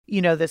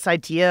this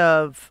idea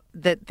of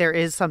that there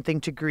is something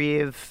to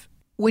grieve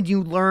when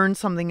you learn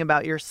something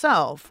about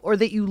yourself, or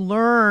that you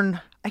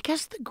learn, I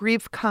guess the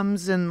grief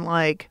comes in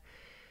like,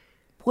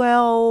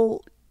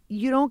 well,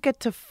 you don't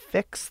get to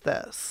fix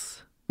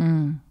this.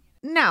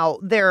 Now,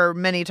 there are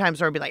many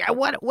times where I'll be like,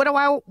 why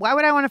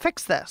would I want to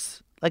fix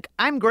this? Like,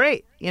 I'm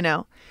great,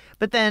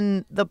 But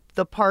then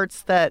the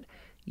parts that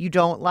you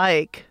don't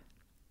like,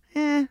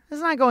 it's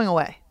not going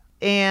away.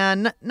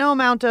 And no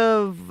amount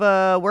of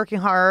working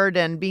hard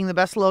and being the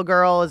best little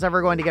girl is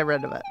ever going to get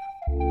rid of it.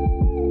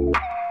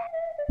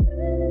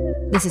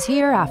 This is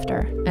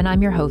Hereafter, and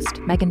I'm your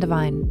host, Megan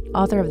Devine,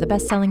 author of the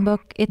best-selling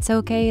book, It's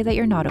Okay That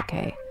You're Not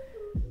Okay.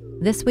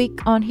 This week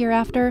on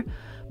Hereafter,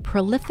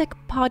 prolific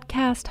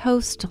podcast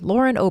host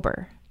Lauren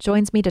Ober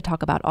joins me to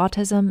talk about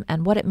autism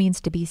and what it means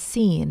to be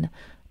seen,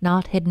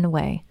 not hidden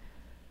away.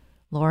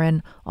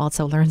 Lauren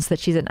also learns that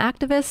she's an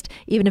activist,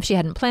 even if she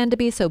hadn't planned to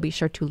be, so be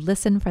sure to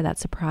listen for that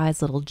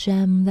surprise little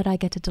gem that I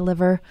get to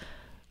deliver.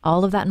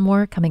 All of that and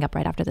more coming up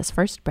right after this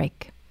first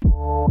break.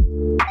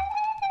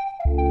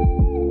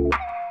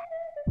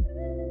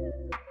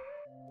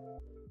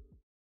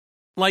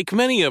 Like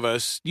many of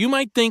us, you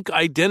might think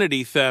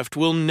identity theft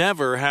will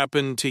never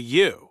happen to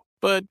you.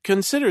 But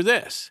consider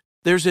this.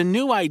 There's a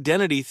new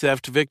identity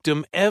theft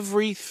victim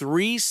every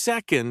 3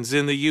 seconds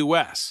in the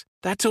U.S.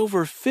 That's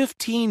over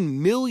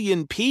 15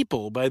 million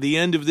people by the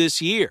end of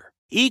this year,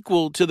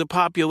 equal to the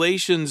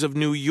populations of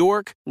New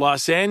York,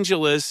 Los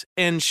Angeles,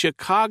 and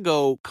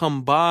Chicago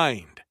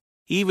combined.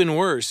 Even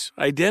worse,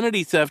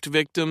 identity theft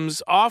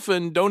victims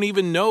often don't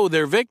even know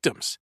they're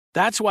victims.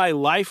 That's why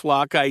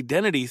LifeLock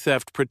Identity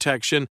Theft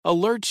Protection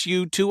alerts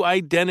you to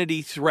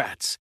identity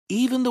threats,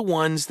 even the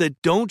ones that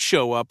don't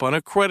show up on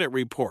a credit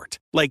report,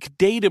 like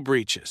data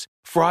breaches,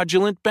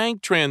 fraudulent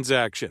bank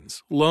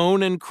transactions,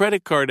 loan and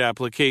credit card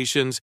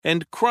applications,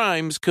 and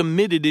crimes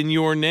committed in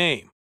your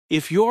name.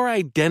 If your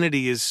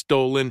identity is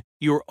stolen,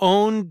 your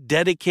own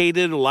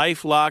dedicated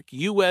LifeLock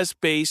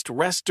US-based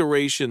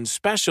restoration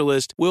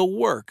specialist will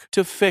work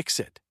to fix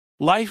it.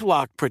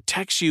 LifeLock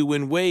protects you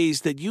in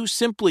ways that you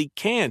simply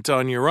can't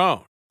on your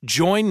own.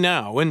 Join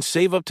now and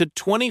save up to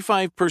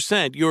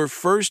 25% your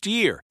first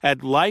year at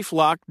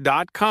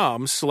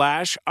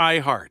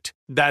LifeLock.com/iHeart.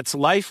 That's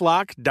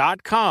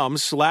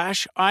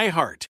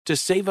LifeLock.com/iHeart to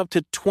save up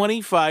to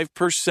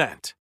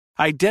 25%.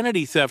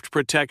 Identity theft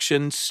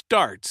protection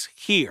starts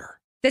here.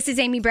 This is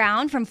Amy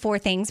Brown from 4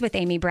 Things with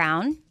Amy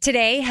Brown.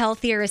 Today,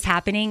 Healthier is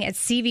happening at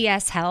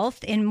CVS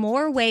Health in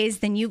more ways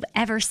than you've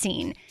ever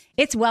seen.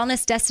 It's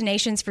wellness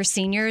destinations for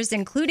seniors,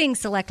 including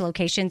select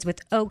locations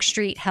with Oak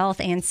Street Health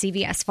and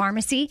CVS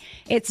Pharmacy.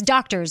 It's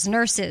doctors,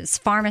 nurses,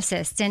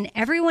 pharmacists, and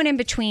everyone in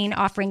between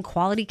offering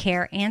quality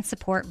care and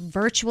support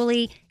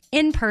virtually,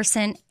 in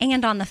person,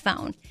 and on the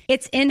phone.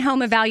 It's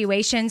in-home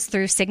evaluations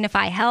through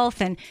Signify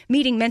Health and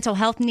meeting mental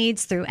health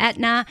needs through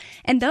Aetna.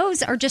 And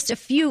those are just a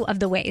few of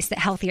the ways that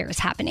Healthier is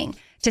happening.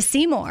 To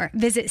see more,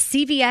 visit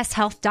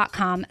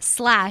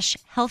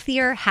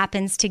cvshealth.com/healthier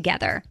happens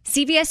together.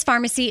 CVS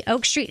Pharmacy,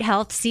 Oak Street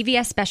Health,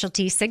 CVS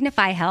Specialty,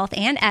 Signify Health,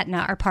 and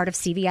Aetna are part of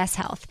CVS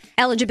Health.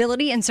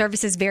 Eligibility and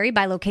services vary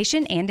by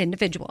location and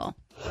individual.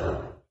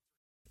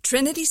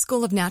 Trinity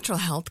School of Natural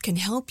Health can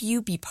help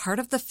you be part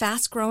of the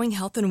fast-growing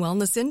health and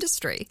wellness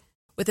industry.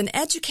 With an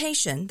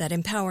education that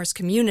empowers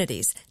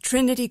communities,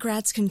 Trinity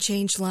grads can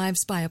change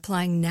lives by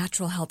applying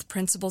natural health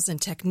principles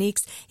and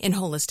techniques in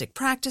holistic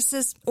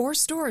practices or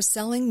stores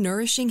selling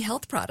nourishing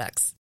health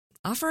products.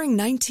 Offering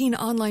 19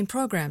 online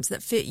programs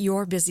that fit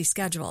your busy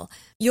schedule,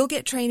 you'll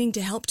get training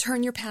to help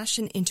turn your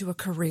passion into a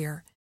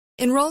career.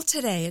 Enroll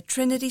today at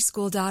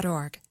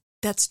trinityschool.org.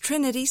 That's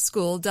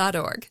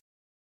trinityschool.org.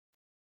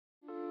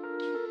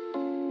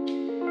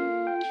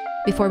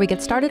 Before we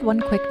get started, one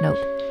quick note.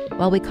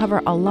 While we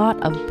cover a lot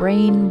of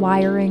brain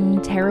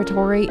wiring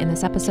territory in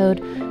this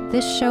episode,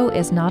 this show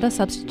is not a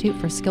substitute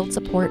for skilled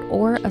support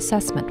or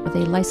assessment with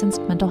a licensed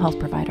mental health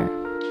provider.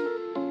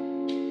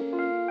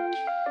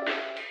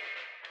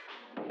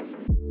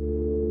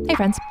 Hey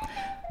friends.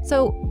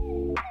 So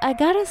I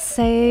gotta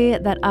say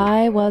that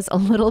I was a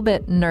little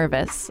bit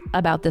nervous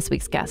about this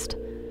week's guest.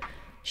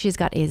 She's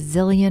got a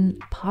zillion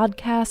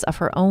podcasts of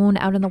her own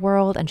out in the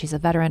world, and she's a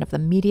veteran of the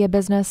media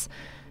business.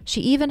 She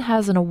even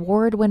has an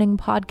award-winning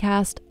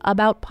podcast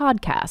about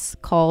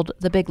podcasts called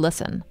The Big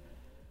Listen.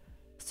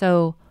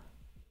 So,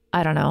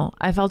 I don't know.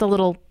 I felt a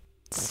little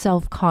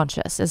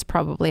self-conscious is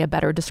probably a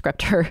better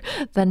descriptor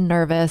than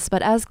nervous.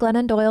 But as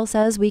Glennon Doyle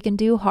says, we can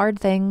do hard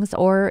things,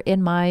 or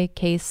in my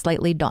case,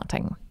 slightly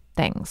daunting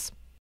things.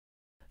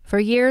 For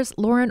years,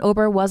 Lauren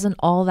Ober wasn't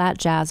all that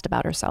jazzed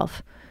about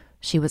herself.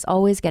 She was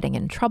always getting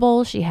in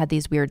trouble. She had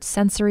these weird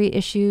sensory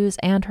issues,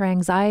 and her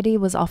anxiety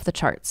was off the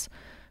charts.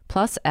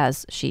 Plus,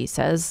 as she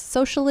says,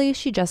 socially,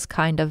 she just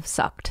kind of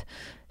sucked.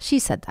 She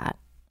said that.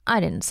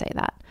 I didn't say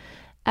that.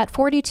 At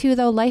 42,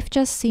 though, life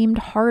just seemed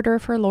harder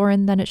for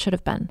Lauren than it should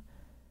have been.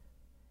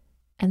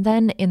 And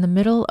then, in the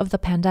middle of the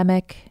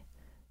pandemic,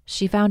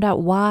 she found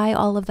out why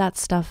all of that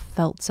stuff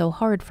felt so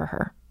hard for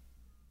her.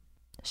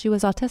 She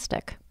was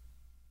autistic.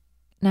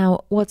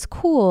 Now, what's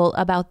cool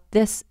about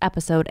this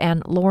episode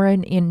and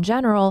Lauren in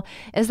general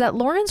is that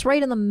Lauren's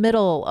right in the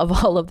middle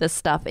of all of this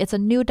stuff. It's a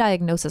new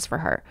diagnosis for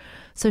her.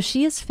 So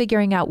she is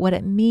figuring out what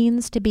it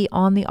means to be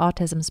on the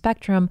autism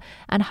spectrum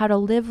and how to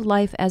live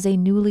life as a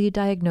newly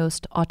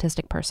diagnosed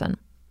autistic person.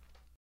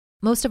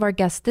 Most of our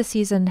guests this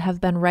season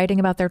have been writing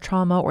about their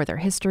trauma or their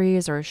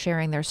histories or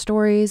sharing their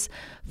stories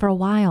for a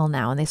while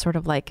now. And they sort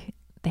of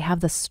they have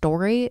the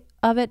story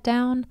of it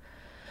down.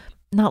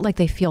 Not like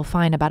they feel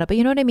fine about it, but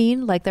you know what I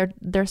mean? Like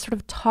they're sort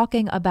of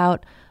talking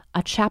about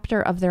a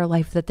chapter of their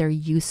life that they're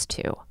used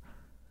to.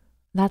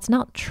 That's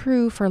not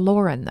true for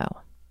Lauren,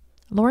 though.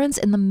 Lauren's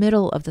in the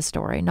middle of the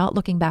story, not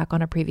looking back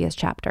on a previous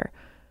chapter.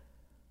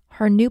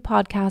 Her new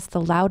podcast,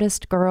 The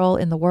Loudest Girl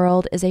in the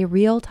World, is a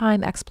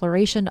real-time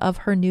exploration of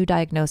her new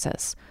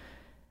diagnosis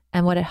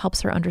and what it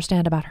helps her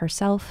understand about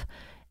herself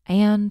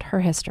and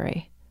her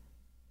history.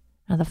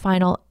 Now, the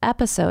final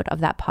episode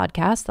of that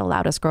podcast, The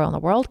Loudest Girl in the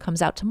World, comes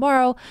out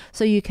tomorrow,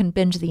 so you can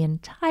binge the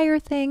entire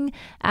thing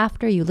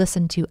after you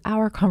listen to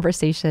our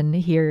conversation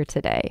here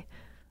today.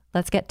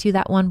 Let's get to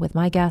that one with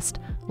my guest,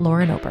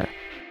 Lauren Ober.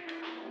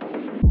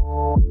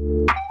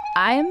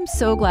 I am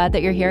so glad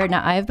that you're here.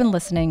 Now, I've been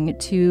listening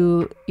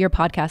to your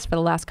podcast for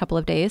the last couple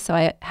of days, so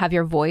I have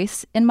your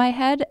voice in my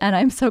head, and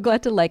I'm so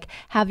glad to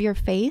have your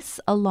face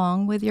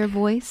along with your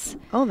voice.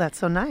 Oh, that's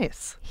so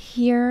nice.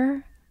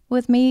 Here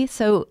with me.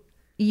 So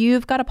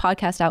you've got a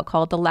podcast out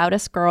called The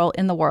Loudest Girl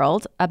in the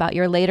World about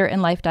your later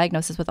in life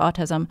diagnosis with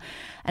autism.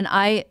 And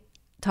I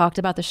talked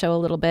about the show a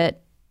little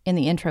bit in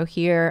the intro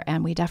here,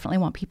 and we definitely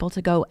want people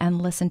to go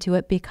and listen to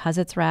it because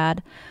it's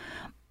rad.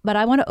 But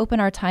I want to open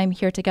our time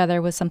here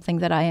together with something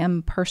that I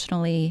am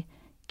personally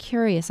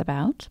curious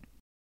about.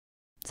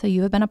 So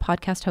you have been a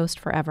podcast host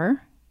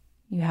forever.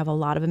 You have a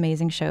lot of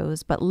amazing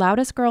shows, but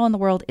Loudest Girl in the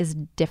World is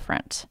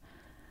different.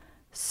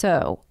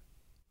 So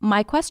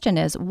my question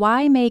is,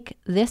 why make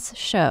this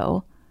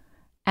show,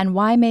 and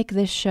why make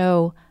this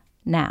show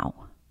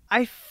now?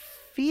 I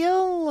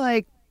feel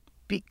like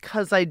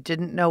because I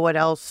didn't know what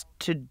else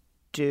to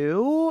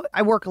do.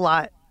 I work a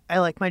lot. I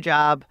like my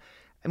job.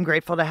 I'm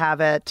grateful to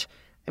have it.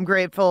 I'm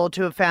grateful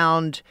to have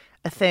found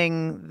a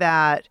thing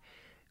that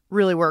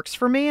really works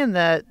for me and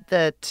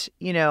that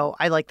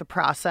I like the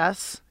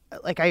process.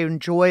 Like, I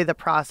enjoy the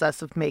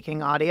process of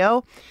making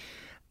audio.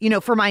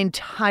 For my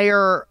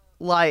entire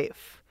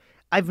life,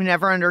 I've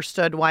never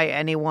understood why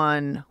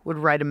anyone would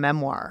write a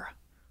memoir.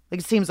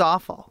 Like, it seems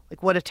awful.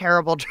 Like, what a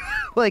terrible,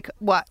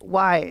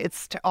 why?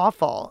 It's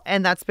awful.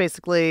 And that's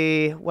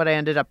basically what I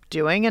ended up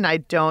doing. And I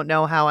don't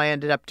know how I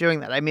ended up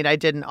doing that. I mean, I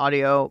did an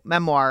audio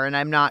memoir, and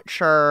I'm not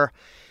sure,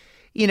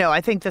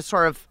 I think the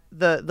sort of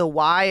the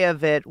why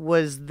of it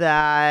was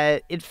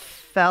that it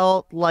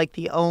felt like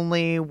the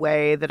only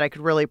way that I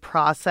could really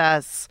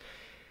process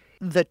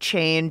the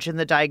change in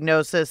the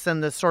diagnosis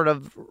and the sort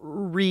of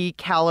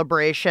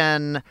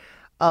recalibration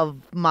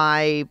of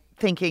my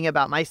thinking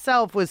about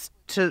myself was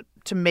to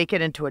make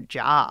it into a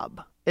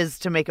job, is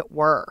to make it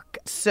work.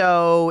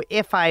 So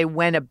if I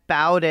went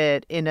about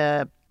it in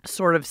a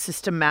sort of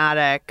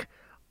systematic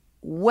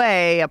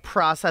way, a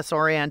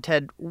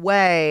process-oriented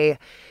way,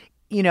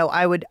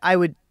 I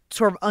would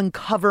sort of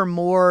uncover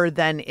more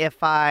than if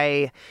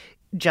I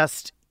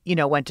just,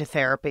 went to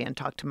therapy and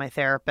talked to my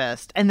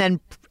therapist and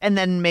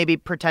then maybe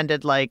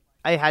pretended like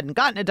I hadn't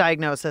gotten a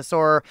diagnosis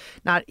or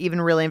not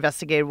even really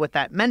investigated what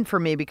that meant for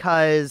me,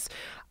 because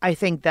I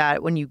think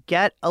that when you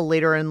get a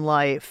later in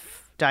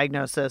life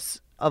diagnosis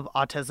of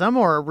autism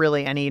or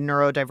really any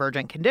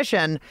neurodivergent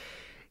condition,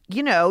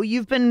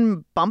 you've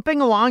been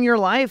bumping along your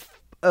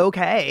life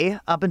okay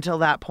up until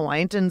that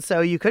point. And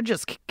so you could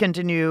just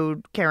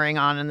continue carrying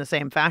on in the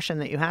same fashion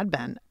that you had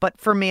been.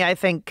 But for me, I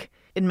think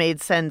it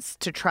made sense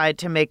to try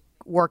to make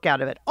work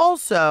out of it.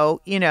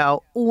 Also,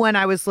 when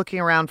I was looking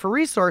around for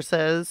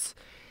resources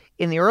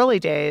in the early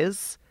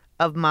days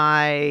of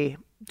my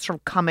sort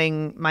of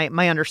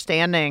my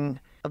understanding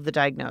of the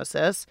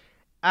diagnosis,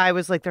 I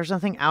was like, there's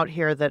nothing out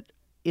here that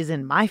is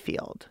in my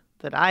field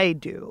that I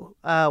do.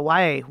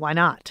 Why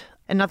not?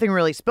 And nothing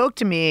really spoke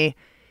to me.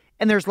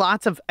 And there's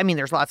lots of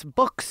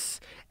books,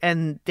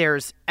 and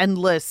there's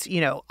endless,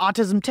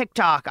 autism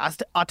TikTok,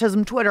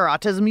 autism Twitter,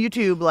 autism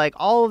YouTube, like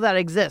all of that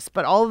exists.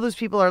 But all of those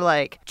people are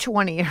like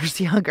 20 years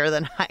younger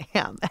than I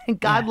am. And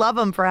God love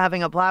them for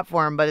having a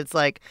platform, but it's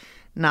like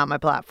not my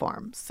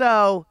platform.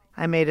 So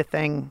I made a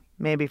thing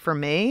maybe for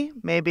me,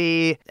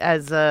 maybe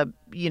as a,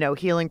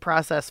 healing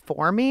process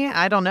for me.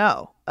 I don't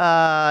know.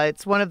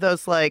 It's one of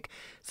those like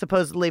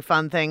supposedly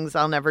fun things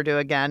I'll never do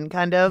again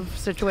kind of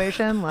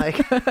situation. Like,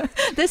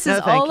 this is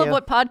all of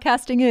what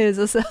podcasting is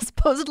a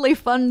supposedly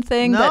fun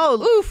thing.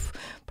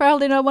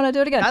 Probably don't want to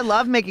do it again. I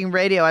love making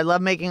radio. I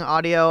love making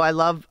audio. I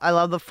love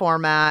the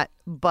format,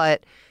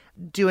 but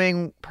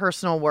doing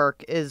personal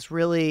work is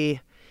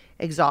really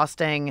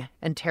exhausting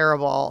and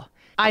terrible,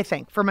 I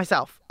think, for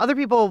myself. Other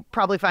people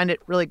probably find it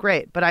really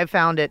great, but I've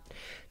found it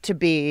to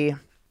be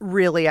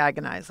really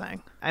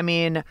agonizing. I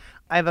mean,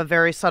 I have a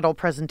very subtle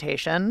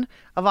presentation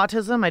of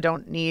autism. I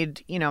don't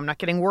need, I'm not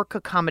getting work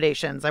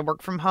accommodations. I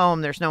work from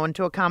home. There's no one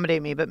to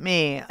accommodate me but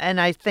me. And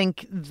I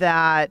think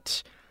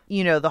that,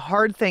 the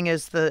hard thing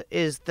is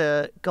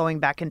the going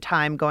back in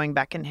time, going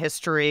back in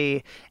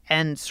history,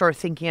 and sort of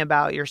thinking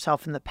about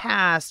yourself in the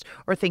past,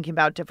 or thinking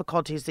about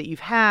difficulties that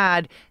you've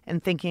had,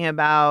 and thinking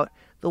about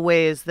the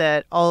ways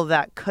that all of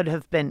that could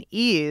have been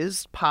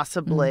eased,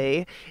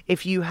 possibly,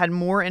 if you had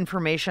more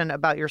information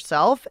about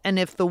yourself and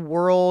if the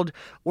world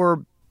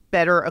were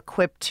better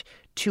equipped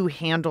to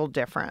handle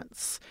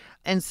difference.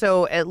 And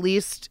so at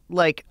least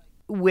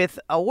with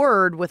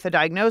a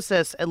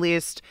diagnosis, at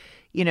least,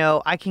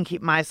 I can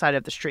keep my side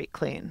of the street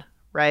clean,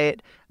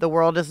 right? The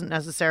world isn't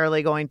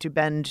necessarily going to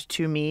bend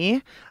to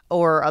me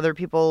or other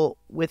people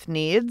with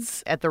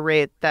needs at the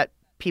rate that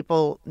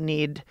people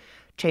need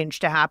change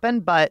to happen.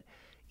 But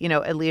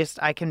at least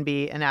I can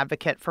be an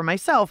advocate for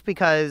myself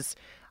because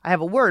I have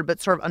a word, but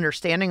sort of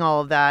understanding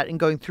all of that and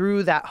going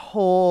through that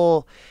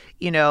whole,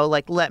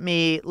 let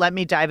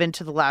me dive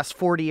into the last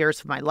 40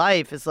 years of my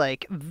life is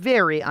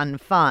very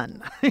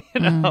unfun,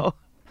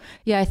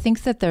 Yeah, I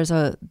think that there's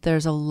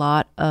a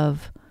lot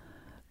of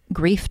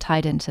grief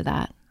tied into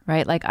that,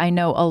 right? I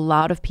know a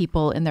lot of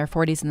people in their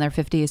 40s and their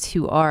 50s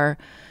who are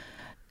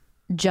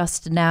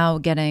just now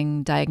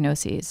getting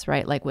diagnoses,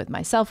 right? With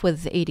myself,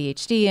 with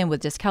ADHD and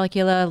with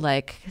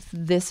dyscalculia,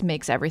 this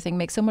makes everything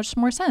make so much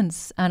more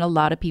sense. And a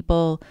lot of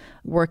people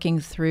working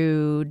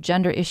through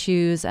gender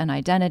issues and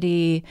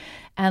identity.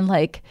 And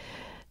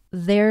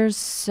there's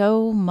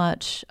so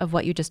much of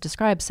what you just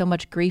described, so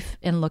much grief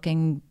in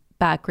looking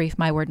back, grief,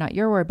 my word, not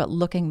your word, but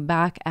looking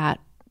back at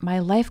my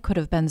life could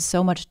have been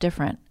so much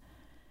different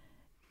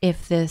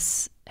if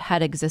this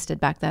had existed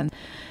back then.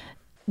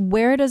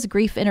 Where does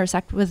grief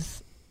intersect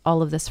with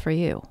all of this for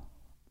you?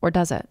 Or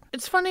does it?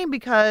 It's funny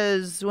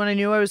because when I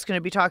knew I was going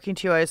to be talking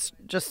to you,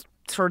 just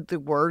sort of the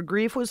word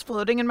grief was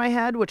floating in my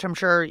head, which I'm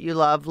sure you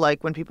love.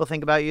 When people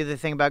think about you, they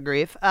think about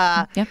grief.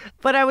 Yep.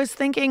 But I was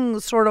thinking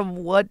sort of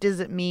what does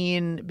it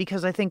mean?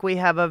 Because I think we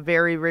have a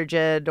very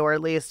rigid, or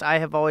at least I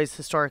have always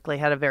historically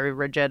had a very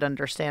rigid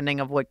understanding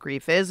of what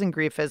grief is. And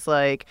grief is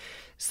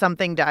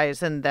something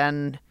dies and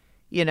then,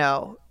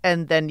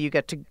 and then you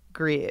get to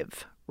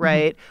grieve.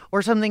 Right?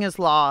 Or something is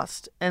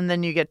lost and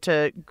then you get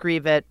to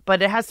grieve it,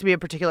 but it has to be a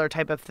particular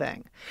type of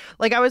thing.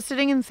 I was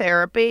sitting in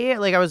therapy,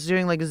 I was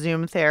doing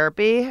Zoom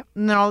therapy,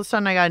 and then all of a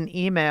sudden I got an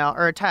email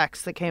or a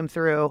text that came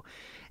through,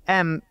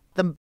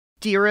 the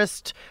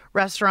dearest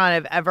restaurant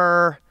I've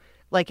ever,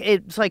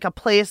 it's a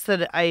place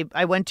that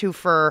I went to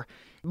for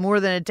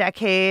more than a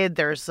decade.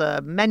 There's a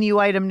menu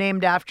item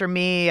named after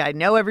me. I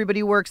know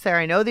everybody who works there.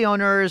 I know the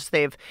owners.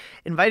 They've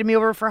invited me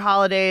over for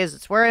holidays.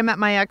 It's where I met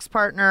my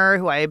ex-partner,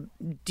 who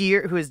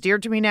is dear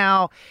to me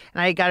now.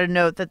 And I got a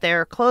note that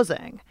they're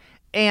closing.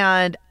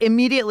 And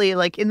immediately,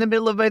 in the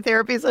middle of my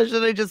therapy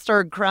session, I just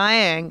started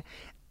crying.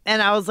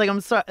 And I was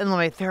I'm sorry. And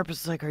my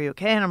therapist was are you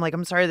okay? And I'm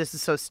I'm sorry, this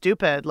is so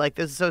stupid.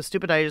 This is so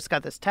stupid. I just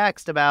got this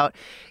text about,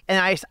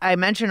 and I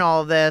mention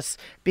all of this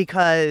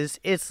because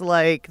it's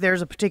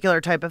there's a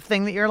particular type of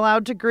thing that you're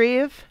allowed to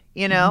grieve,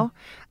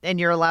 and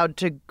you're allowed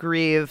to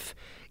grieve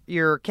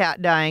your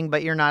cat dying,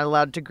 but you're not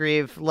allowed to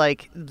grieve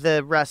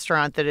the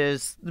restaurant that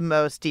is the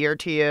most dear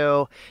to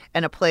you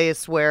and a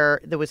place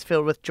that was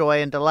filled with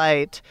joy and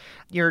delight.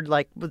 You're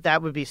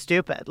that would be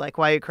stupid.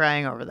 Why are you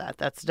crying over that?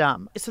 That's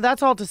dumb. So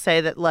that's all to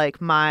say that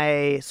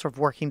my sort of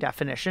working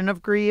definition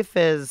of grief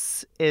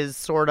is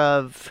sort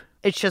of,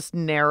 it's just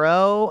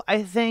narrow,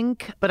 I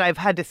think. But I've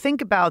had to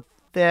think about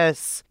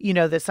this,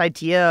 this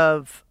idea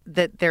of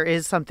that there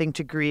is something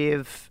to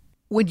grieve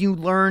when you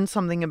learn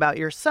something about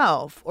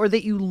yourself, or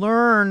that you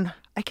learn,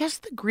 I guess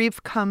the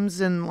grief comes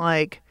in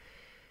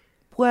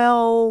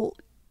well,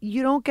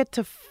 you don't get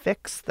to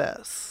fix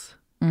this.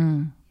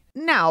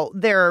 Now,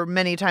 there are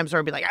many times where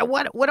I'd be why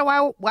would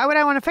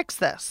I want to fix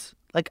this?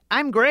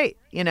 I'm great,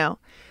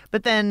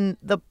 but then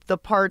the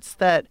parts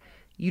that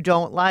you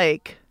don't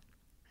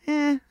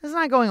it's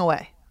not going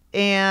away.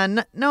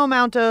 And no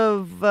amount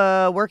of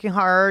working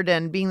hard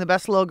and being the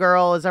best little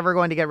girl is ever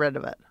going to get rid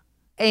of it.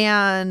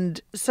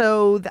 And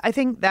so I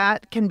think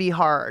that can be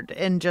hard,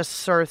 and just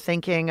sort of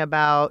thinking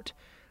about,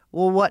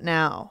 well, what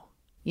now?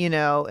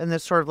 And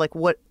this sort of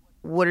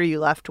what are you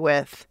left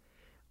with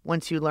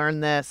once you learn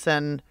this,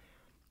 and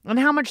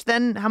how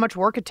much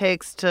work it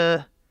takes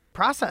to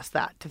process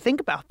that, to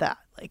think about that.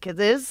 It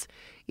is,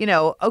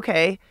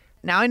 okay,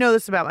 now I know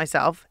this about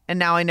myself, and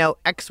now I know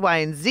X, Y,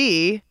 and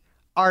Z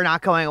are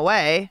not going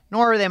away,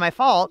 nor are they my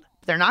fault.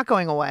 They're not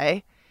going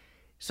away.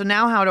 So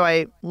now how do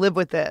I live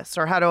with this,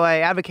 or how do I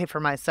advocate for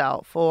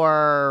myself,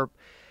 or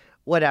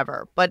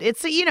whatever? But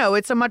it's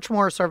a much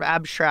more sort of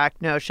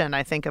abstract notion,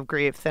 I think, of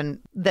grief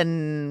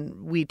than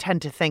we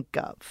tend to think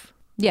of.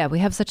 Yeah, we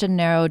have such a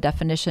narrow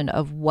definition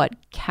of what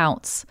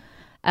counts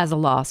as a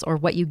loss, or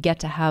what you get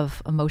to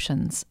have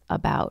emotions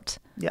about.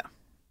 Yeah.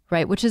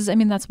 Right. Which is,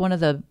 that's one of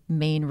the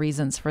main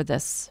reasons for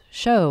this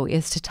show,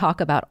 is to talk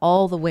about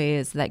all the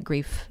ways that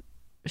grief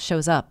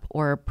shows up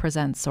or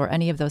presents or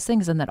any of those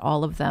things, and that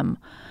all of them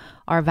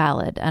are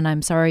valid. And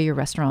I'm sorry your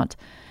restaurant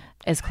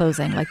is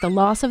closing. Like the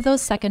loss of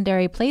those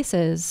secondary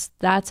places,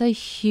 that's a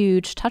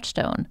huge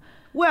touchstone.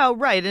 Well,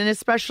 right. And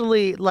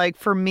especially like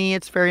for me,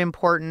 it's very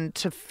important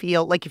to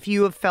feel like if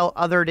you have felt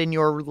othered in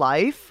your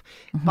life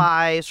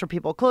by sort of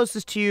people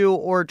closest to you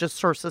or just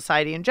sort of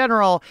society in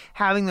general,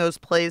 having those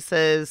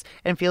places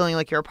and feeling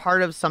like you're a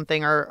part of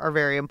something are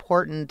very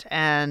important.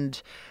 And,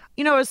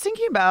 you know, I was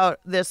thinking about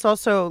this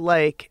also,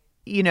 like,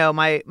 you know,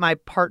 my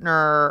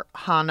partner,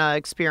 Hannah,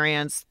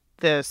 experienced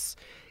this,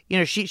 you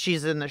know,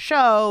 she's in the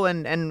show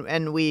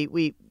and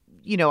we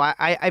you know,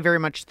 I very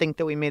much think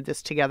that we made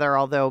this together,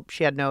 although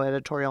she had no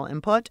editorial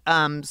input.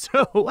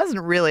 So it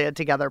wasn't really a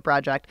together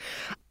project.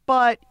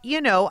 But,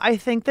 you know, I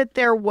think that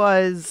there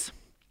was,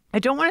 I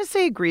don't want to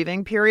say a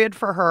grieving period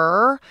for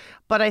her,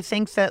 but I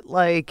think that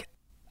like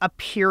a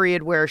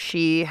period where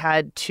she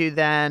had to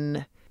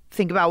then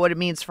think about what it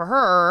means for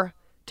her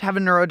to have a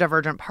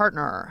neurodivergent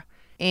partner.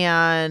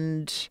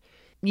 And,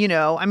 you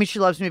know, I mean, she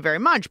loves me very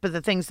much, but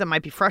the things that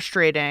might be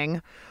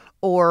frustrating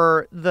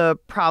or the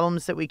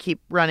problems that we keep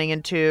running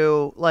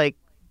into, like,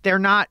 they're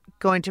not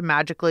going to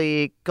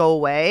magically go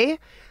away.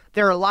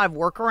 There are a lot of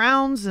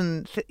workarounds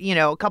and, you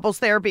know, couples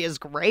therapy is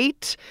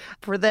great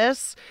for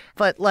this.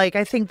 But, like,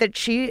 I think that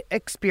she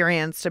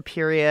experienced a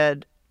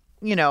period,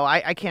 you know,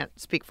 I can't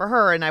speak for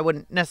her and I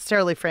wouldn't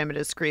necessarily frame it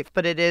as grief,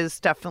 but it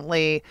is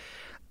definitely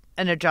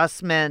an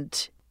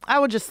adjustment. I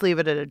would just leave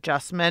it at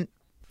adjustment.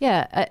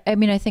 Yeah. I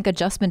mean, I think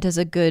adjustment is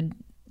a good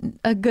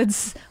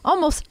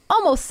almost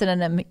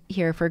synonym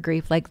here for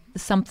grief, like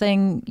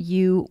something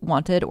you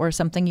wanted or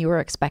something you were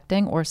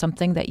expecting or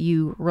something that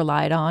you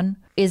relied on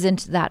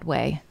isn't that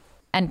way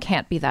and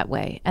can't be that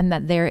way, and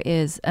that there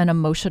is an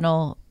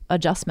emotional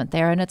adjustment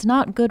there, and it's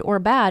not good or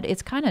bad,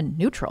 it's kind of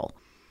neutral,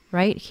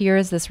 right? Here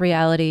is this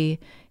reality,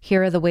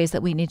 here are the ways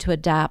that we need to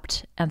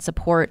adapt and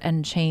support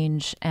and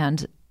change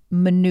and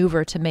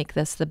maneuver to make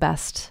this the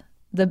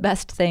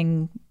best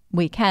thing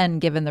we can,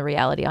 given the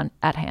reality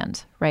at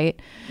hand, right?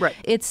 Right.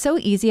 It's so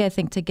easy, I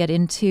think, to get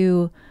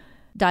into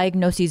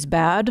diagnoses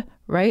bad,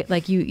 right?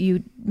 Like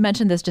you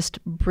mentioned this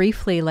just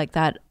briefly, like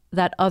that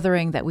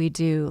othering that we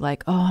do,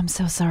 like, oh, I'm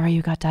so sorry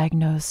you got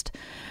diagnosed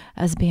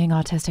as being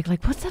autistic.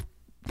 Like, what the?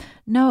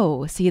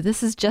 No, see,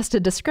 this is just a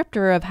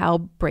descriptor of how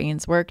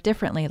brains work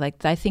differently.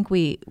 Like, I think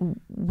we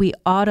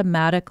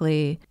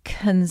automatically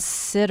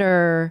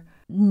consider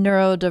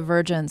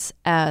neurodivergence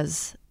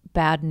as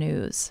bad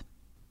news.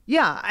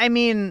 Yeah, I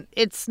mean,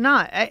 it's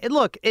not. It's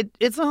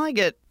not like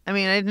it. I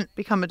mean, I didn't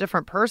become a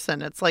different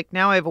person. It's like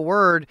now I have a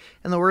word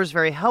and the word is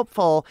very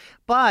helpful.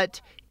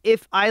 But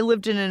if I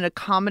lived in an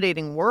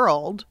accommodating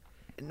world,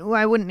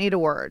 I wouldn't need a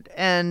word.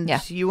 And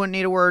you wouldn't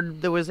need a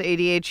word that was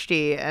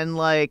ADHD. And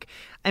like,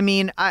 I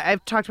mean,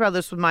 I've talked about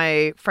this with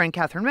my friend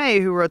Catherine May,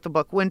 who wrote the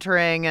book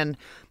Wintering. And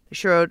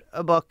she wrote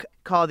a book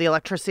called The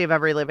Electricity of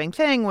Every Living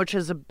Thing, which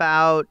is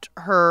about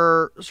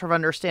her sort of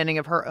understanding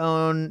of her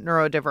own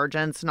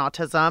neurodivergence and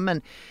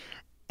autism.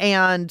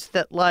 And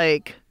that,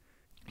 like,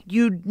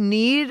 you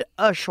need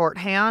a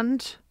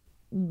shorthand,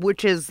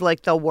 which is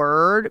like the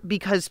word,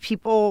 because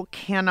people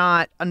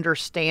cannot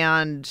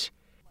understand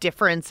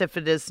difference if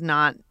it is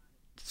not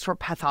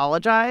sort of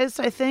pathologized,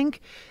 I think.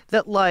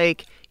 That,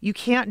 like, you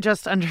can't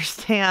just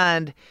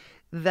understand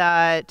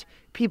that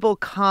people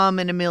come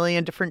in a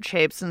million different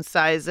shapes and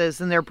sizes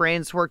and their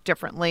brains work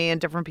differently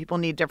and different people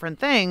need different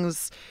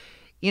things,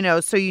 you know,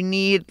 so you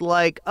need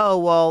like, oh,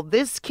 well,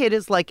 this kid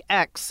is like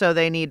X, so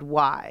they need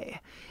Y.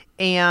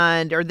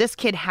 Or this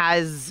kid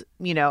has,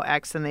 you know,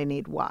 X and they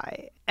need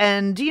Y.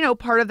 And, you know,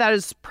 part of that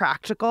is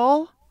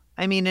practical.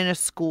 I mean, in a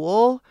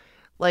school,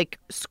 like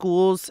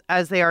schools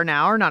as they are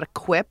now are not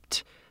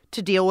equipped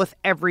to deal with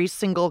every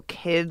single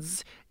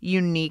kid's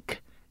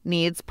unique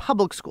needs.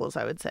 Public schools,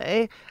 I would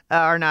say,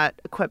 are not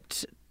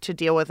equipped to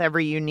deal with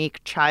every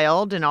unique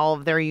child and all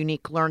of their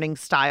unique learning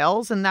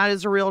styles. And that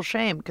is a real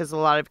shame because a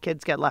lot of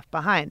kids get left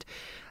behind.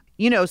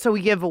 You know, so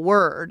we give a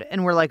word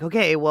and we're like,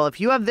 okay, well, if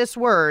you have this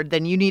word,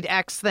 then you need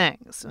X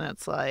things. And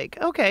it's like,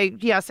 okay,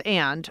 yes.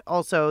 And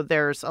also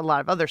there's a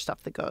lot of other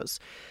stuff that goes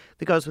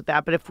with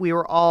that. But if we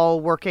were all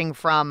working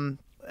from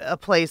a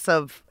place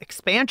of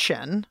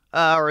expansion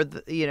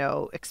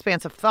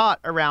expansive thought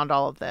around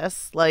all of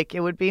this, like it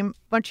would be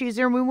much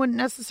easier and we wouldn't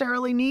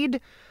necessarily need,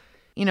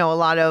 you know, a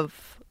lot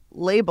of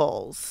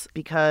labels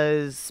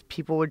because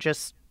people would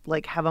just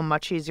like have a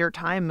much easier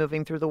time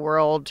moving through the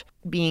world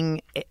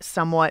being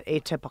somewhat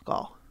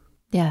atypical.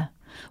 Yeah.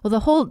 Well, the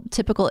whole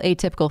typical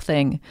atypical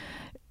thing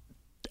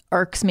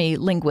irks me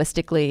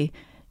linguistically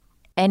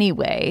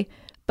anyway.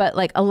 But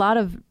like a lot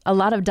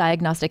of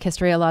diagnostic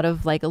history, a lot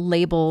of like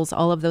labels,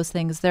 all of those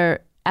things, they're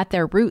at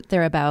their root,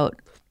 they're about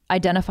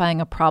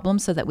identifying a problem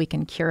so that we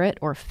can cure it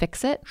or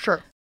fix it.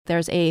 Sure.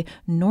 There's a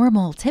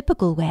normal,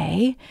 typical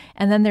way,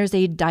 and then there's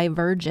a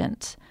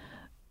divergent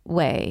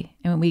way.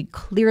 And we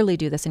clearly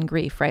do this in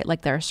grief, right?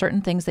 Like there are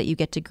certain things that you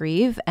get to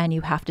grieve and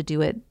you have to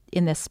do it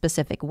in this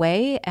specific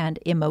way and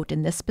emote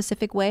in this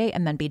specific way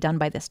and then be done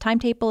by this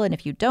timetable. And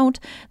if you don't,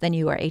 then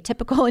you are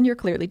atypical and you're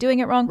clearly doing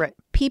it wrong. Right.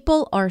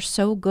 People are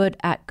so good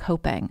at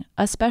coping,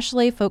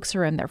 especially folks who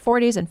are in their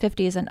 40s and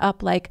 50s and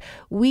up. Like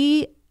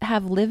we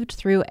have lived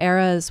through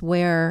eras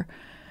where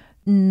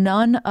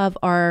none of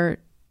our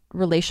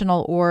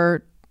relational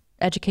or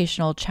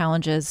educational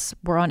challenges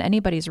were on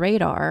anybody's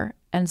radar.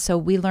 And so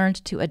we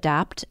learned to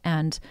adapt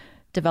and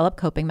develop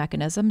coping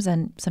mechanisms.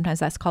 And sometimes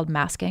that's called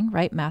masking,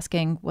 right?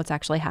 Masking what's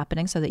actually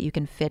happening so that you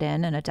can fit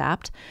in and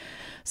adapt.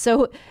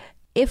 So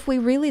if we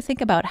really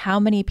think about how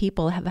many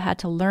people have had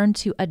to learn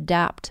to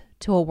adapt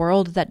to a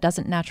world that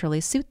doesn't naturally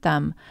suit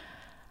them,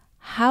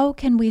 how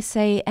can we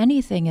say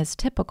anything is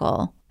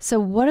typical? So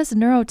what does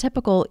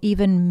neurotypical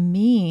even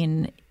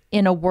mean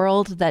in a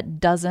world that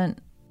doesn't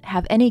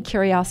have any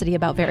curiosity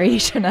about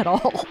variation at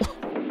all?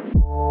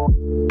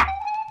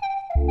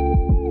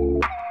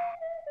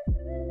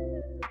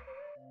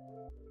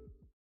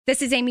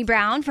 This is Amy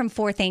Brown from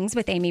 4 Things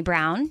with Amy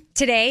Brown.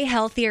 Today,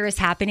 healthier is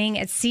happening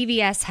at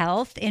CVS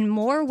Health in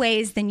more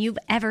ways than you've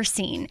ever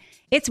seen.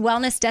 It's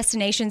wellness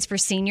destinations for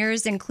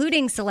seniors,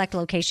 including select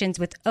locations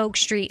with Oak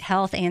Street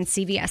Health and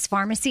CVS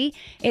Pharmacy.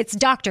 It's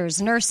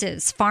doctors,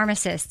 nurses,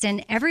 pharmacists,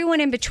 and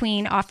everyone in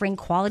between offering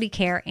quality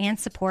care and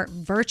support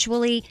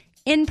virtually,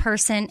 in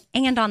person,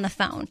 and on the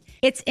phone.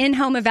 It's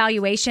in-home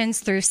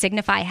evaluations through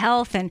Signify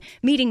Health and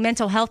meeting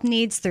mental health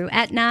needs through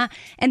Aetna.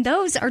 And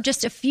those are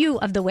just a few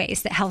of the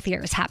ways that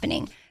healthier is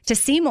happening. To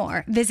see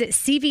more, visit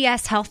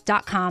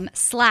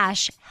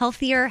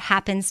cvshealth.com/healthier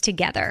happens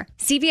together.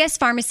 CVS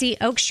Pharmacy,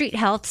 Oak Street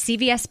Health,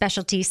 CVS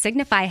Specialty,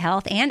 Signify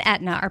Health, and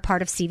Aetna are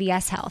part of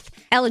CVS Health.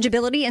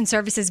 Eligibility and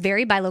services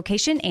vary by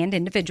location and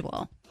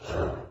individual.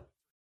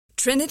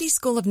 Trinity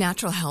School of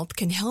Natural Health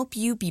can help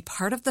you be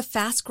part of the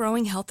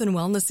fast-growing health and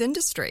wellness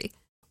industry.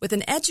 With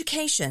an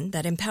education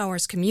that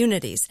empowers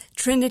communities,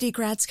 Trinity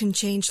grads can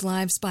change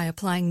lives by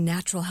applying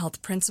natural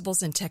health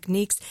principles and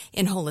techniques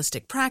in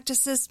holistic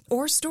practices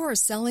or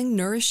stores selling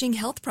nourishing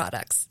health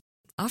products.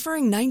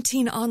 Offering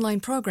 19 online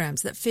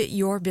programs that fit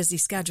your busy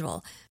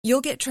schedule,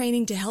 you'll get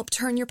training to help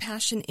turn your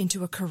passion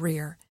into a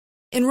career.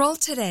 Enroll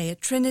today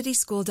at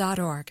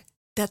trinityschool.org.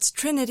 That's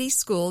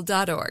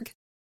trinityschool.org.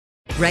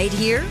 Right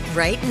here,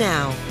 right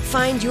now.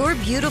 Find your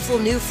beautiful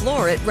new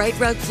floor at Right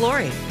Rug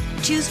Flooring.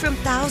 Choose from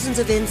thousands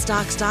of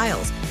in-stock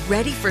styles,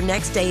 ready for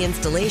next day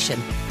installation,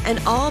 and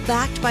all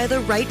backed by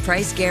the right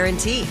price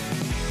guarantee.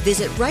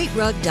 Visit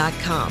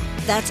rightrug.com.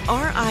 That's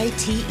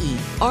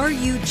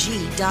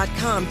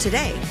RITERUG.com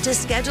today to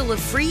schedule a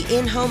free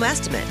in-home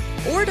estimate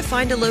or to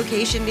find a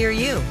location near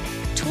you.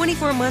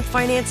 24-month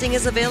financing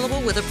is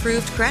available with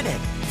approved credit.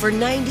 For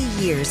 90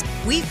 years,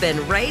 we've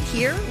been right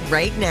here,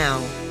 right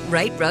now.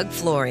 Right Rug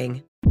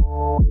Flooring.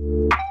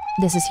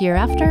 This is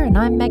Hereafter, and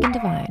I'm Megan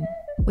Devine.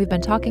 We've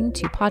been talking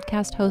to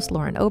podcast host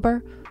Lauren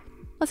Ober.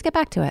 Let's get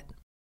back to it.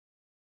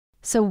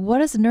 So what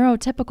does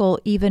neurotypical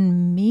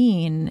even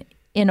mean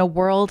in a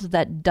world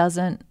that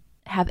doesn't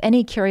have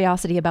any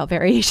curiosity about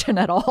variation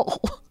at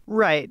all?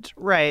 Right.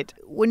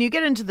 When you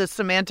get into the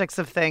semantics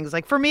of things,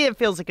 like for me, it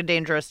feels like a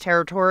dangerous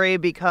territory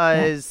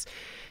because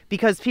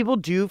people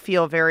do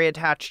feel very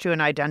attached to an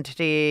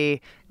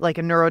identity, like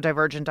a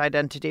neurodivergent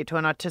identity, to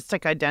an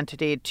autistic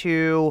identity,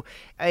 to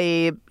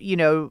a,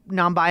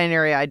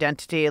 non-binary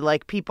identity.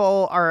 Like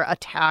people are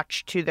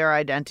attached to their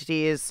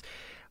identities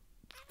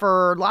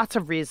for lots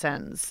of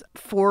reasons.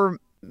 For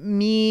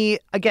me,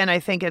 again, I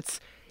think it's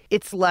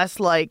less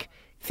like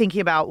thinking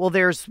about, well,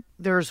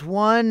 there's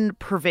one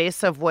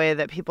pervasive way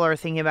that people are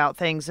thinking about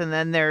things, and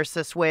then there's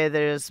this way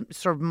that is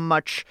sort of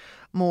much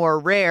more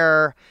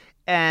rare.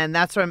 And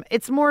that's what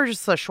it's more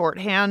just a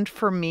shorthand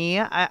for me.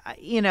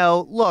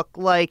 Look,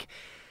 like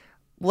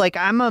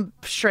I'm a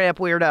straight up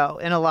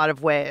weirdo in a lot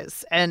of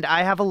ways. And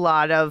I have a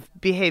lot of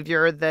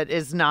behavior that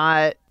is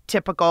not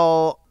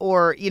typical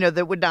or,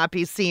 that would not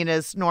be seen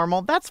as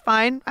normal. That's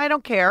fine. I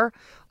don't care.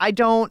 I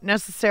don't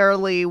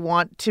necessarily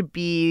want to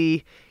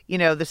be,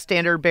 the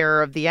standard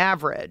bearer of the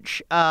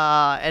average.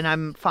 And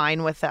I'm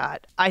fine with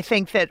that. I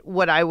think that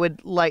what I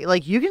would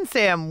like you can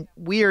say I'm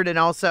weird and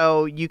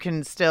also you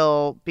can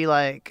still be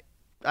like,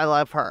 I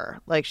love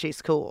her. Like,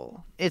 she's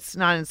cool. It's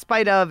not in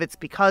spite of, it's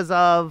because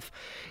of.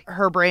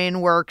 Her brain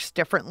works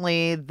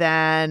differently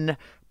than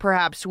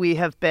perhaps we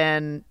have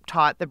been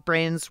taught that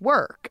brains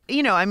work.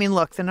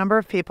 Look, the number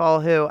of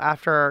people who,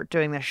 after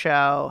doing the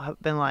show, have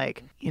been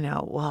like,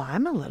 well,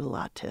 I'm a little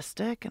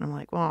autistic. And I'm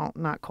like, well,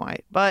 not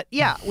quite. But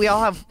yeah, we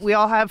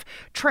all have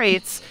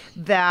traits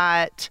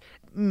that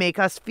make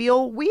us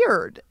feel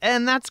weird.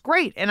 And that's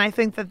great. And I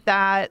think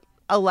that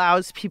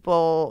allows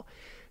people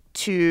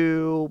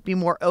to be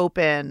more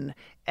open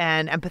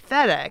and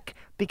empathetic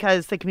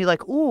because they can be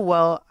like, oh,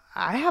 well,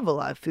 I have a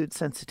lot of food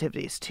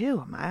sensitivities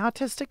too. Am I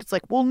autistic? It's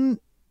like, well,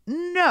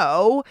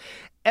 no.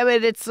 I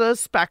mean, it's a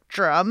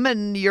spectrum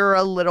and you're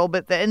a little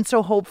bit and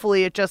so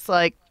hopefully it just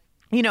like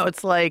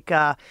It's like,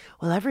 well,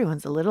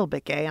 everyone's a little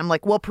bit gay. I'm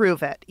like, well,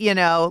 prove it.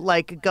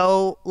 Like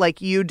go,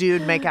 like you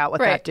dude, make out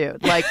with that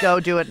dude. Like go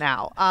do it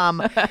now.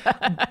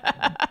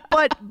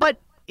 But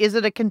is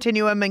it a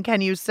continuum? And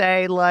can you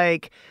say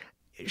like,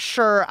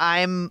 sure, I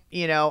am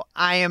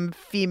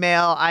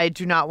female. I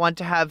do not want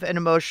to have an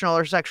emotional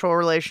or sexual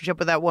relationship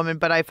with that woman,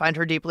 but I find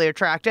her deeply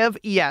attractive.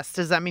 Yes.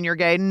 Does that mean you're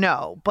gay?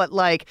 No. But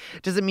like,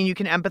 does it mean you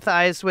can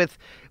empathize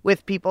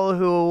with people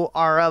who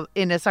are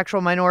in a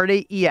sexual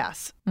minority?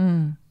 Yes.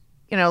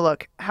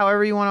 Look,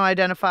 however you want to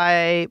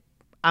identify,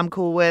 I'm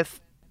cool with.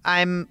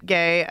 I'm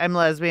gay, I'm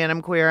lesbian,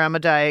 I'm queer, I'm a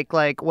dyke,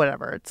 like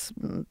whatever. It's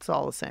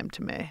all the same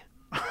to me.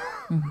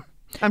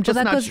 I'm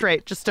just not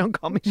straight. Just don't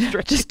call me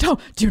straight.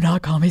 Do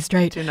not call me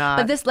straight. Do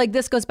not. But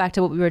this goes back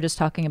to what we were just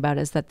talking about,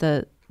 is that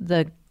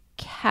the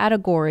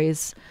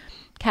categories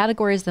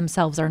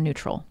themselves are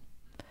neutral,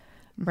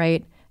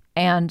 right?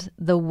 And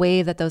the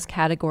way that those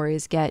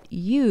categories get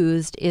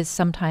used is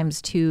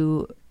sometimes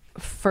to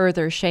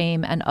further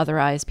shame and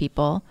otherize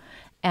people.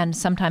 And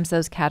sometimes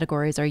those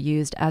categories are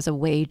used as a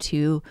way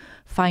to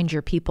find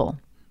your people,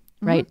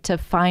 right? To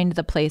find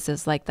the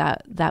places like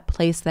that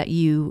place that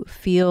you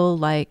feel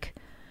like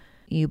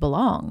you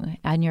belong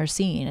and you're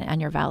seen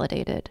and you're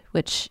validated,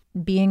 which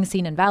being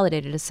seen and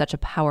validated is such a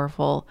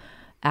powerful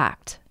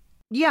act.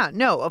 Yeah,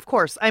 no, of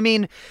course. I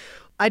mean,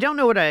 I don't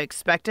know what I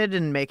expected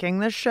in making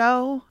this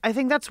show. I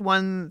think that's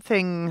one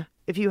thing,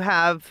 if you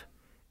have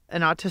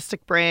an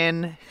autistic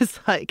brain, is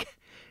like,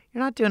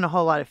 you're not doing a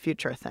whole lot of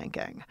future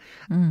thinking.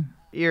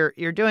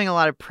 You're doing a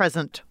lot of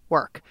present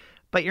work,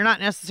 but you're not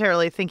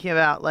necessarily thinking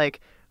about like,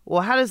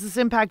 well, how does this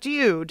impact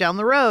you down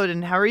the road?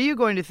 And how are you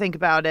going to think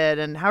about it?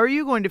 And how are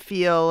you going to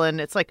feel?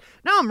 And it's like,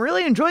 no, I'm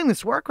really enjoying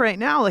this work right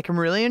now. Like I'm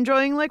really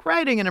enjoying like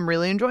writing, and I'm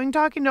really enjoying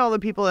talking to all the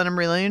people, and I'm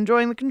really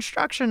enjoying the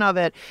construction of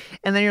it.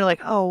 And then you're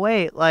like, oh,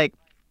 wait, like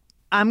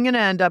I'm going to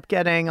end up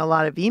getting a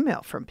lot of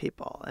email from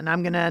people, and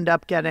I'm going to end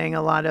up getting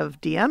a lot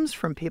of DMs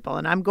from people,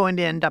 and I'm going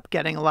to end up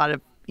getting a lot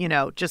of,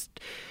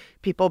 just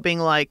people being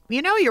like,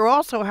 you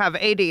also have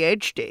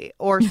ADHD,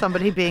 or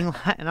somebody being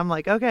like, and I'm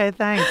like, okay,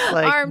 thanks.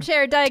 Like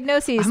armchair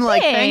diagnoses. I'm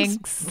like,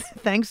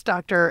 thanks,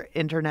 Dr.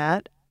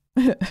 Internet.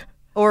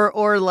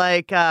 or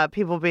like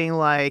people being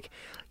like,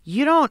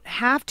 you don't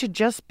have to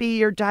just be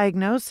your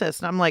diagnosis.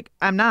 And I'm like,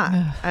 I'm not.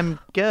 I'm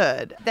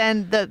good.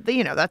 Then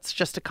that's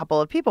just a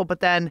couple of people. But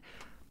then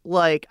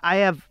like I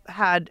have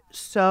had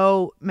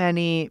so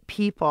many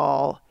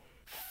people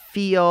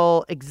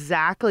feel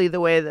exactly the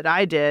way that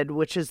I did,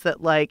 which is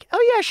that like,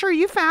 oh yeah, sure,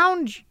 you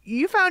found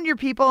your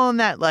people, and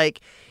that like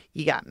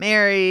you got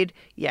married,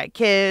 you had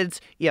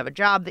kids, you have a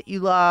job that you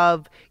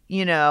love,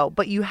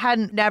 but you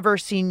hadn't never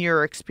seen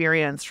your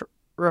experience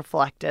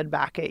reflected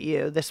back at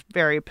you, this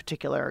very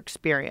particular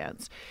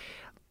experience.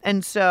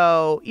 And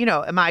so,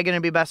 am I going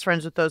to be best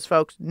friends with those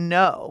folks?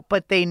 No,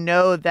 but they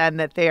know then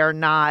that they are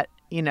not,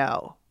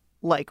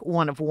 like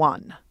one of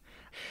one.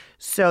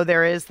 So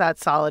there is that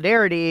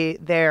solidarity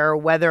there,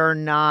 whether or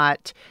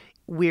not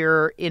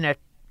we're in a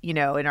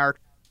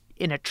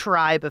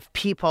tribe of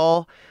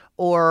people,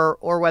 or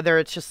whether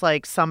it's just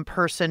like some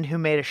person who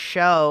made a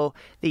show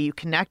that you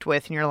connect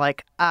with, and you're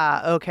like,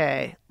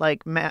 okay,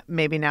 like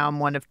maybe now I'm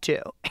one of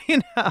two,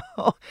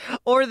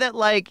 or that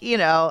like,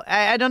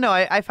 I don't know.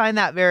 I find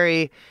that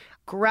very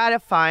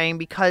gratifying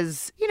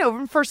because,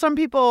 for some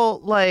people,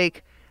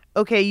 like,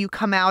 okay, you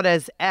come out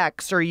as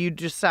X, or you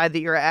decide that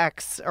you're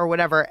X or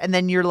whatever, and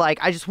then you're like,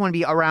 I just want to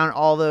be around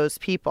all those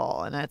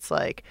people. And it's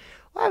like,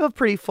 well, I have a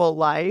pretty full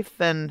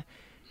life. And,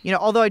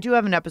 although I do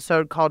have an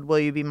episode called Will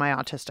You Be My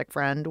Autistic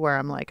Friend, where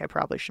I'm like, I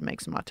probably should make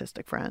some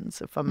autistic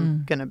friends if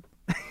I'm going to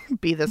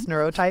be this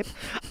neurotype.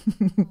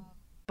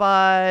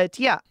 But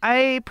yeah,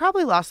 I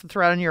probably lost the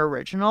thread on your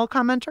original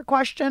comment or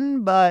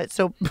question, but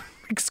so...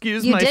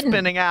 Excuse my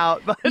spinning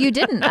out. But. You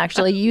didn't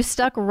actually. You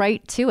stuck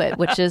right to it,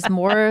 which is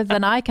more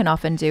than I can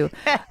often do.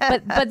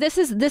 But this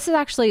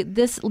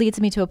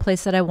leads me to a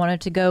place that I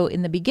wanted to go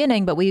in the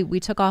beginning, but we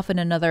took off in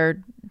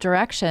another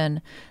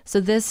direction. So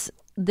this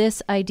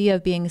idea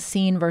of being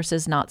seen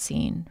versus not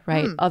seen,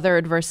 right?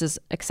 Othered versus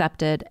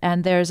accepted.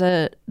 And there's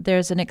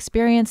an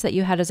experience that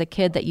you had as a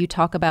kid that you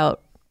talk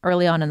about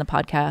early on in the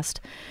podcast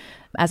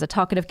as a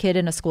talkative kid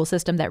in a school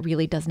system that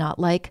really does not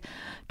like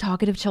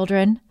talkative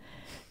children.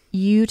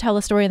 You tell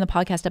a story in the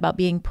podcast about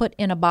being put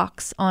in a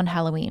box on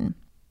Halloween.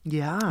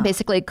 Yeah.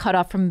 Basically cut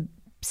off from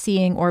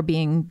seeing or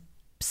being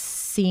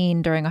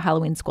seen during a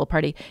Halloween school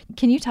party.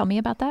 Can you tell me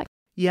about that?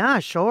 Yeah,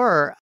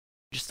 sure.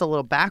 Just a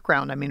little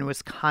background. I mean, I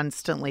was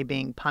constantly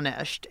being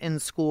punished in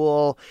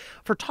school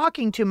for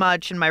talking too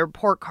much. And my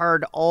report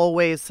card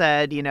always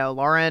said,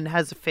 Lauren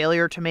has a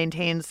failure to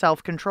maintain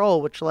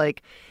self-control, which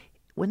like,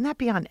 wouldn't that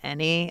be on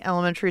any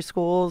elementary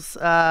schoolers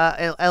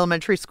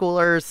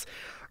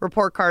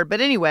report card?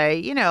 But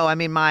anyway,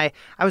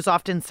 I was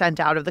often sent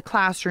out of the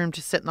classroom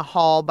to sit in the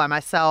hall by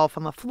myself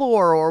on the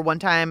floor, or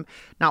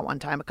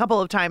a couple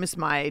of times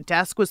my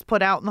desk was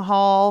put out in the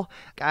hall.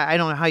 I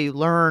don't know how you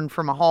learn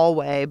from a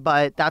hallway,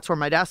 but that's where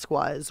my desk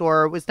was,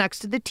 or it was next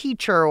to the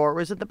teacher, or it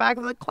was at the back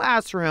of the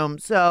classroom.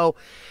 So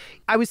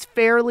I was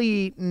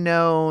fairly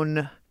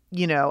known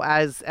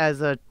as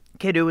a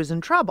kid who was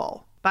in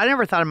trouble. But I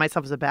never thought of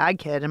myself as a bad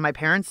kid, and my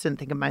parents didn't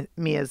think of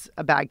me as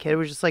a bad kid. It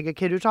was just like a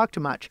kid who talked too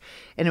much,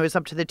 and it was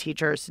up to the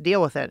teachers to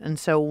deal with it. And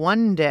so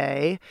one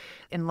day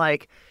in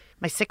like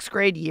my 6th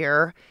grade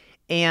year,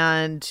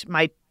 and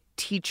my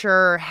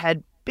teacher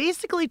had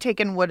basically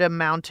taken what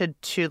amounted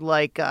to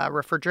like a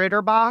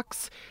refrigerator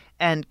box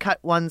and cut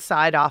one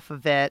side off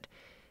of it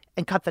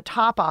and cut the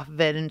top off of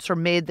it and sort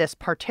of made this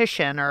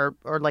partition or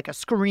like a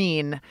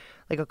screen,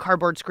 like a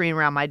cardboard screen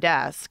around my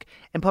desk,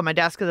 and put my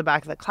desk at the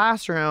back of the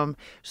classroom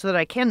so that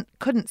I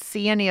couldn't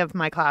see any of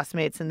my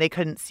classmates and they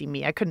couldn't see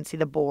me. I couldn't see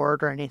the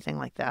board or anything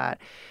like that.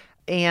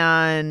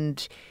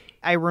 And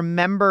I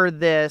remember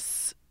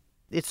this,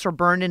 it sort of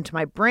burned into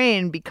my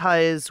brain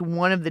because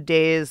one of the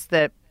days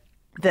that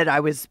I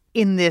was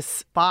in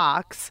this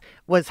box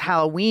was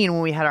Halloween,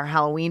 when we had our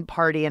Halloween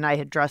party, and I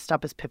had dressed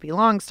up as Pippi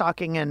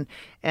Longstocking,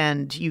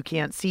 and you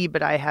can't see,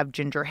 but I have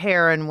ginger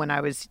hair. And when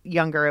I was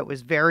younger, it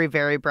was very,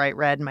 very bright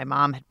red. And my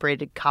mom had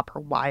braided copper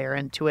wire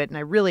into it. And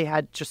I really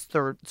had just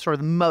the sort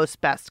of the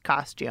most best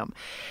costume.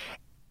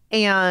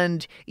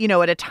 And,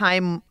 at a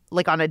time,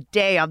 like on a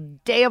day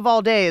of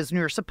all days, when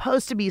you're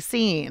supposed to be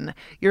seen,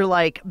 you're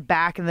like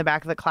back in the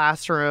back of the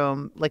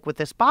classroom, like with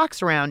this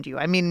box around you.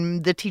 I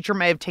mean, the teacher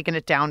may have taken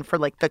it down for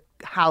like the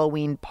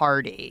Halloween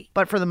party,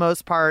 but for the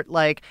most part,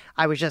 like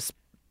I was just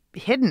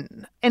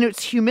hidden. And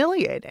it's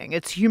humiliating.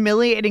 It's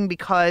humiliating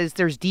because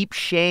there's deep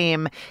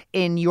shame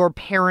in your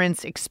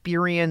parents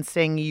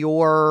experiencing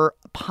your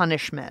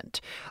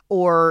punishment.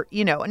 Or,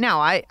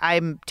 now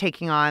I'm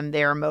taking on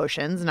their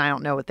emotions and I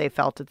don't know what they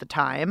felt at the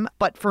time.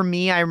 But for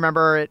me, I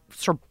remember it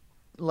sort of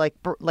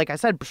like I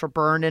said, sort of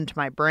burned into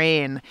my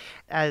brain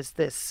as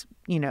this,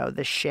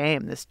 this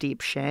shame, this deep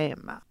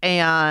shame.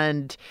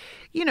 And,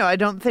 I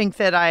don't think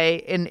that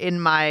in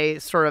my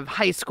sort of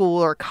high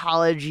school or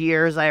college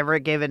years, I ever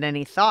gave it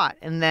any thought.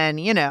 And then,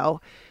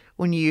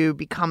 when you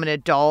become an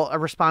adult, a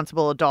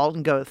responsible adult,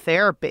 and go to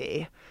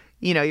therapy,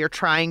 you're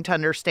trying to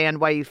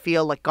understand why you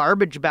feel like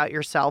garbage about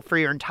yourself for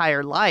your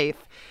entire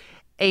life.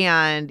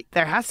 And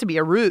there has to be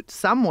a root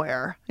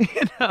somewhere,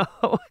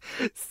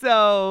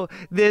 So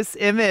this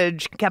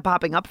image kept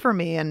popping up for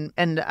me.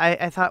 And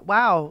I thought,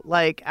 wow,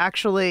 like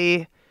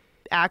actually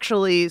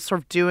sort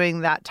of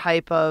doing that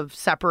type of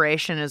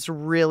separation is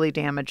really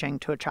damaging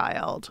to a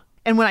child.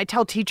 And when I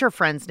tell teacher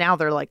friends now,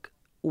 they're like,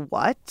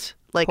 what?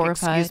 Like,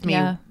 Horrified, excuse me,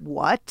 yeah.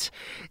 what?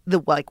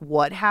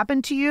 What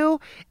happened to you?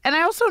 And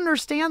I also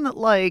understand that,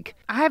 like,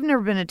 I have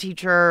never been a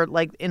teacher,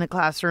 like, in a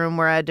classroom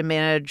where I had to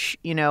manage,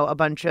 a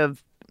bunch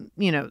of,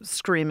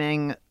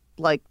 screaming,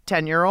 like,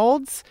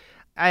 10-year-olds.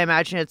 I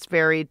imagine it's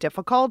very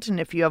difficult. And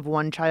if you have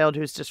one child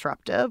who's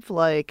disruptive,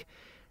 like,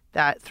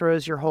 that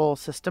throws your whole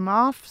system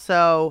off.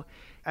 So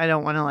I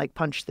don't want to, like,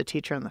 punch the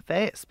teacher in the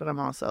face, but I'm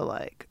also,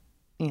 like,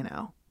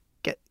 I'm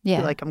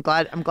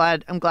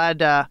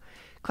glad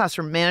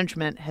classroom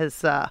management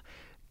has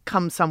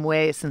come some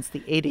way since the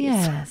 80s.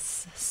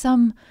 Yes,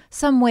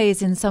 some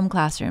ways in some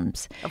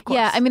classrooms. Of course.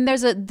 Yeah, I mean,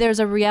 there's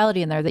a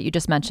reality in there that you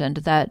just mentioned,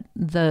 that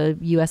the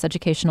U.S.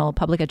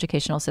 public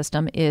educational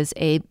system is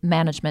a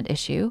management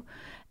issue,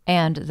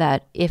 and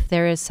that if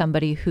there is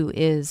somebody who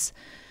is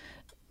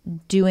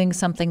doing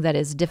something that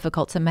is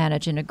difficult to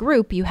manage in a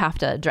group, you have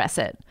to address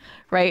it,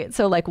 right?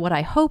 So, like, what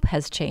I hope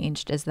has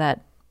changed is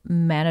that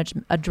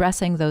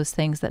addressing those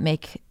things that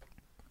make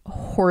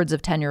hordes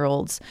of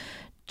 10-year-olds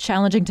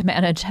challenging to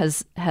manage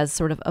has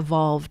sort of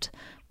evolved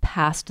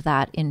past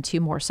that into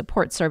more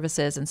support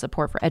services and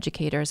support for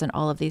educators and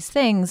all of these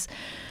things.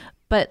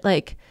 But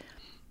like,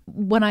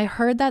 when I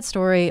heard that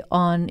story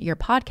on your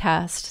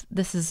podcast,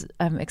 this is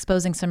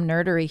exposing some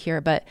nerdery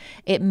here, but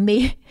it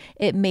made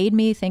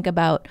me think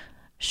about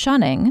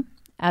shunning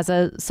as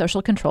a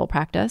social control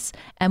practice.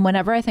 And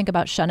whenever I think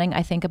about shunning,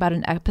 I think about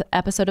an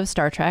episode of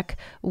Star Trek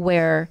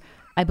where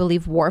I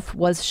believe Worf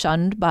was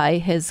shunned by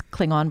his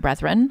Klingon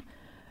brethren.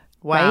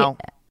 Wow. Right?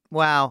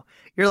 Wow.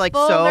 You're like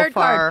Full so nerd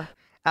far card.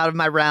 Out of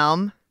my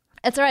realm.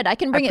 It's all right. I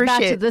can bring it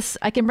back to this.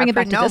 I can bring it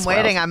back to this I'm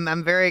waiting. world.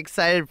 I'm very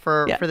excited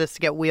for this to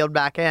get wheeled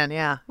back in.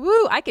 Yeah.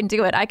 Woo, I can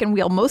do it. I can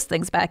wheel most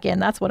things back in.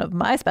 That's one of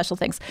my special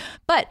things.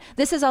 But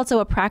this is also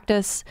a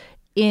practice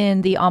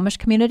in the Amish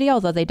community,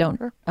 although they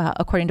don't,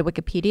 according to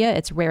Wikipedia,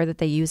 it's rare that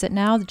they use it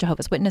now. The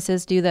Jehovah's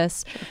Witnesses do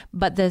this.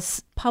 But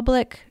this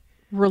public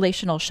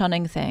relational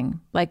shunning thing,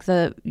 like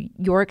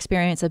your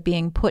experience of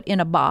being put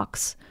in a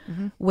box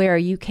where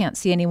you can't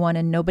see anyone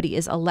and nobody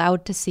is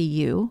allowed to see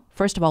you.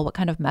 First of all, what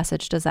kind of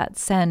message does that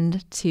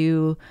send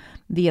to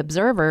the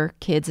observer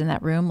kids in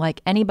that room?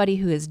 Like, anybody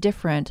who is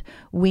different,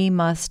 we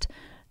must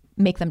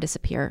make them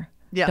disappear.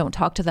 Yeah. Don't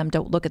talk to them.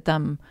 Don't look at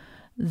them.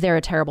 They're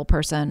a terrible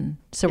person.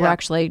 So we're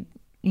actually,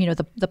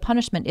 the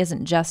punishment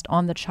isn't just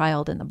on the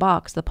child in the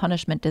box. The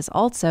punishment is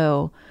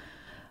also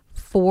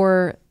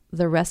for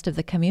the rest of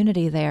the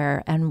community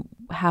there, and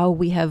how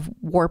we have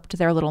warped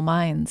their little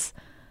minds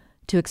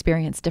to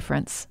experience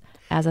difference.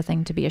 as a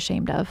thing to be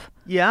ashamed of.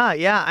 Yeah,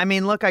 yeah. I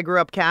mean, look, I grew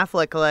up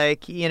Catholic.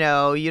 Like, you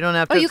don't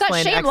have to you got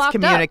explain shame locked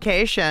up.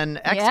 excommunication.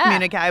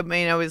 I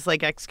mean, I was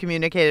like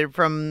excommunicated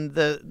from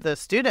the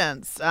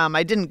students. I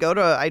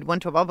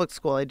went to a public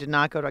school. I did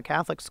not go to a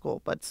Catholic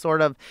school, but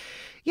sort of,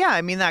 yeah.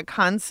 I mean, that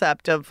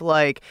concept of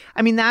like,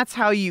 I mean, that's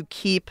how you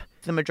keep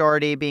the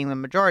majority being the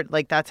majority.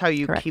 Like, that's how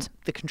you Correct. keep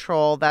the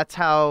control. That's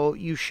how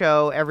you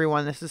show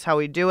everyone this is how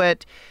we do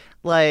it.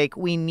 Like,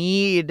 we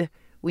need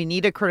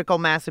a critical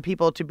mass of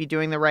people to be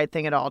doing the right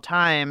thing at all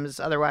times.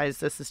 Otherwise,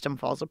 the system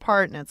falls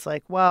apart. And it's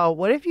like, well,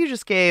 what if you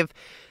just gave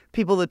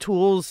people the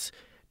tools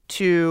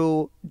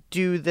to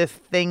do the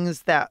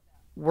things that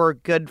were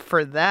good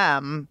for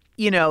them?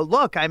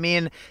 Look, I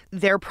mean,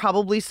 there are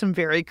probably some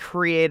very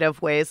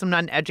creative ways. I'm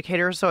not an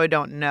educator, so I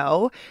don't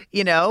know,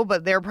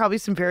 but there are probably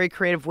some very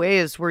creative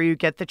ways where you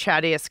get the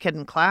chattiest kid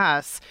in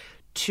class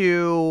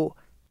to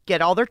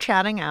get all their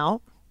chatting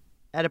out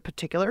at a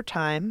particular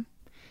time,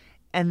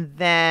 and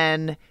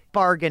then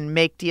bargain,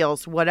 make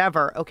deals,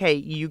 whatever. Okay,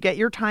 you get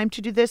your time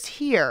to do this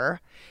here.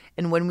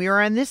 And when we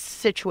are in this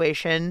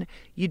situation,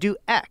 you do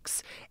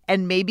X.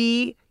 And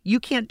maybe you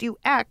can't do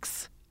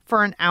X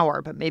for an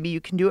hour, but maybe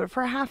you can do it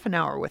for half an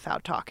hour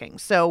without talking.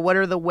 So what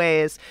are the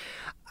ways?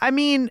 I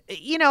mean,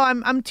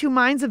 I'm two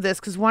minds of this,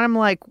 because one, I'm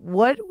like,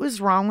 what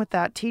was wrong with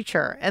that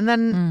teacher? And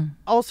then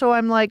also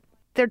I'm like,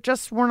 there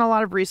just weren't a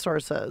lot of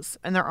resources,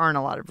 and there aren't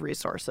a lot of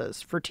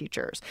resources for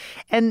teachers.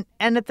 And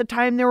at the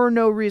time, there were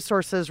no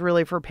resources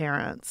really for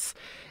parents.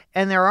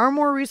 And there are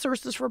more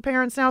resources for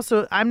parents now.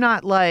 So I'm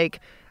not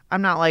like,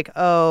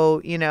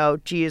 oh,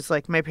 geez,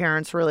 like my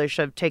parents really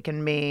should have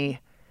taken me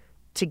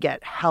to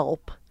get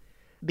help,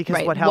 because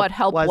Right. what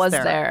help was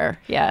there.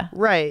 Yeah.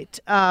 Right.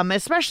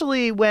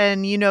 Especially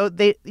when,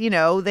 they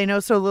know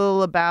so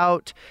little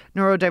about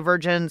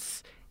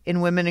neurodivergence in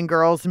women and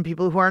girls and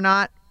people who are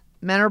not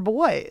men or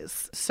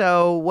boys.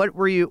 So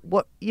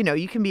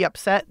you can be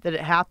upset that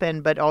it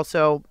happened, but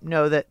also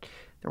know that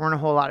there weren't a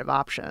whole lot of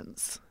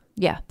options.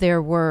 Yeah.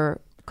 There were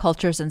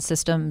cultures and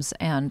systems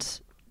and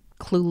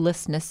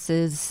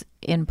cluelessnesses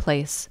in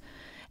place.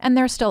 And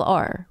there still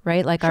are,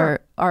 right? Like Sure.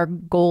 our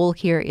goal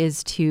here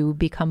is to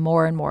become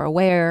more and more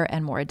aware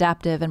and more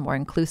adaptive and more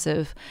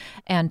inclusive,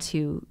 and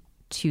to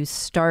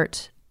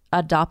start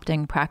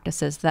adopting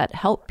practices that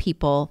help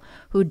people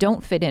who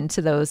don't fit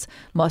into those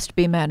must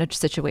be managed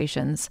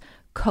situations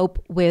cope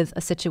with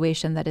a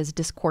situation that is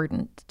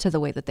discordant to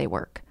the way that they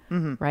work,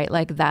 right?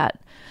 Like that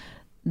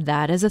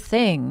is a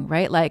thing,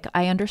 right? Like,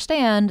 I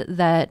understand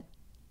that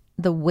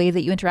the way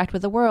that you interact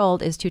with the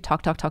world is to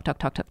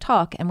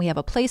talk, and we have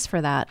a place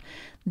for that.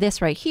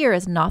 This right here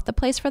is not the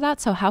place for that.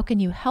 So how can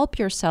you help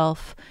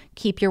yourself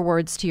keep your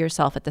words to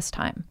yourself at this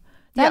time?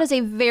 That is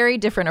a very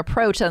different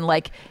approach than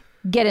like,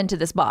 get into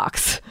this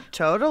box.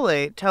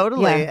 Totally.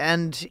 Yeah.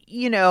 And,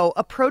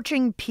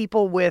 approaching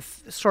people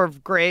with sort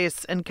of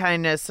grace and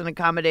kindness and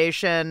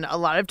accommodation a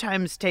lot of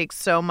times takes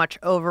so much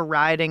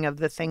overriding of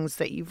the things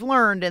that you've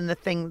learned and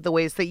the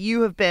ways that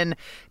you have been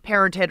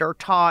parented or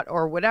taught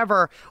or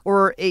whatever,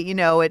 or,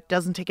 it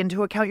doesn't take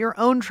into account your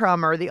own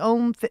trauma or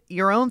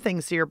your own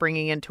things that you're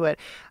bringing into it.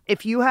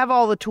 If you have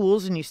all the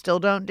tools and you still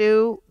don't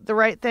do the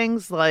right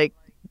things, like,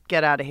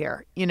 get out of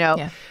here,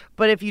 Yeah.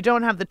 But if you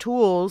don't have the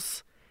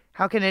tools,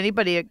 how can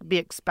anybody be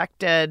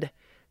expected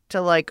to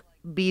like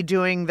be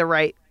doing the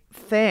right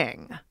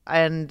thing?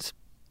 And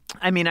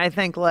I mean, I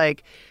think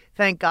like,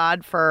 thank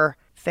God for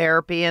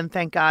therapy, and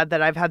thank God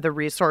that I've had the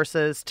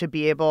resources to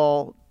be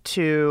able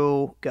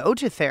to go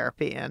to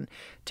therapy and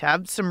to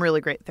have some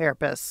really great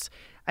therapists.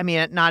 I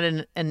mean, not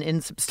an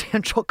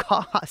insubstantial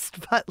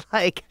cost, but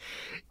like,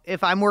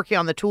 if I'm working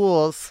on the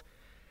tools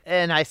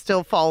and I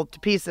still fall to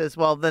pieces,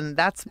 well, then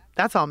that's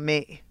on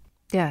me.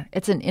 Yeah,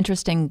 it's an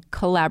interesting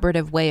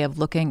collaborative way of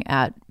looking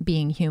at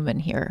being human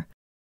here.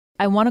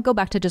 I want to go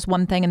back to just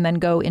one thing and then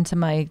go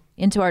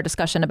into our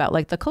discussion about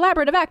like the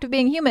collaborative act of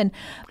being human.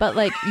 But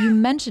like you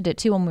mentioned it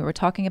too when we were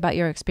talking about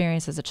your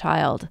experience as a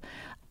child.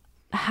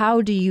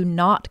 How do you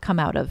not come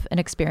out of an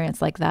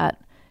experience like that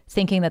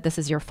thinking that this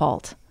is your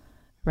fault,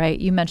 right?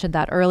 You mentioned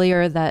that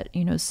earlier, that,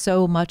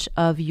 so much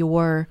of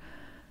your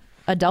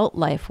adult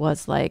life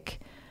was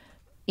like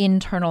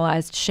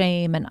internalized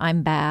shame and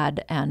I'm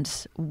bad and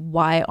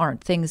why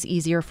aren't things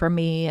easier for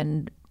me,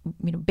 and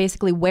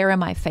basically where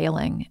am I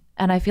failing?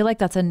 And I feel like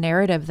that's a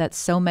narrative that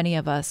so many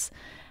of us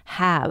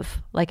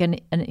have, like an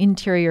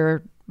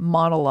interior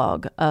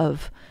monologue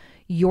of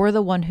you're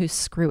the one who's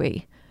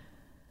screwy.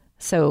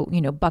 So,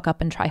 buck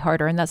up and try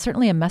harder. And that's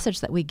certainly a message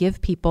that we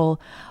give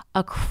people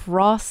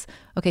across,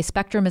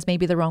 spectrum is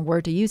maybe the wrong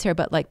word to use here,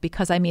 but like,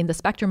 because I mean the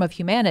spectrum of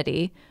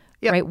humanity.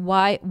 Yep. Right?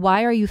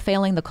 Why are you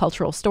failing the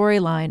cultural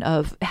storyline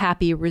of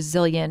happy,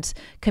 resilient,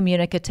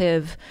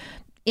 communicative,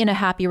 in a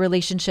happy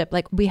relationship?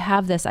 Like, we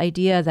have this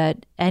idea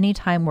that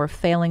anytime we're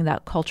failing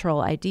that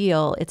cultural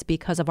ideal, it's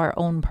because of our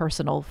own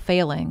personal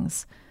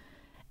failings.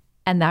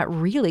 And that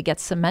really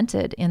gets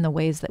cemented in the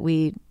ways that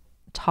we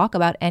talk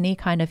about any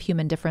kind of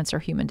human difference or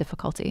human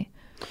difficulty.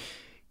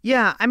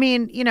 Yeah, I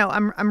mean,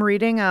 I'm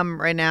reading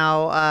right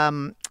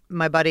now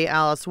my buddy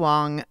Alice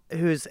Wong,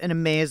 who's an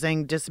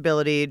amazing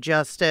disability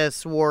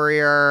justice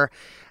warrior,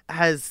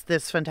 has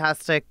this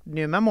fantastic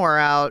new memoir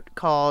out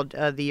called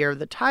The Year of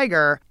the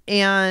Tiger.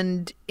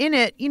 And in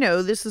it,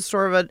 this is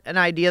sort of an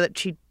idea that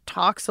she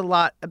talks a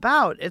lot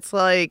about. It's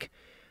like,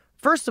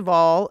 first of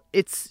all,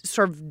 it's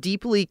sort of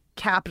deeply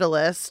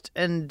capitalist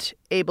and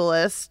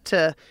ableist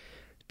to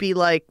be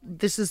like,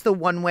 this is the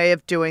one way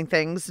of doing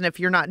things. And if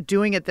you're not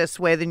doing it this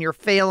way, then you're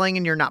failing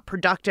and you're not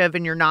productive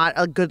and you're not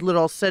a good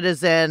little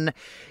citizen,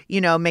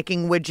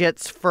 making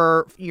widgets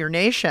for your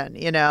nation,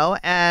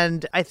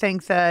 And I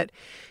think that,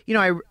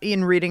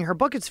 in reading her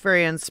book, it's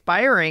very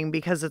inspiring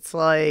because it's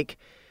like,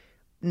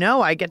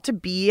 no, I get to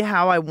be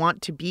how I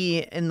want to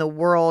be in the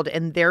world.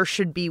 And there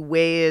should be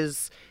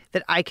ways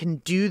that I can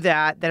do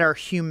that are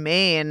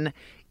humane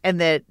and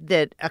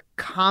that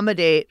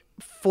accommodate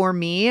for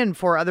me and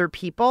for other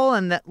people,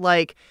 and that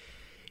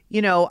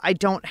I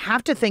don't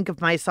have to think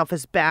of myself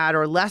as bad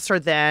or lesser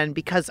than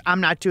because I'm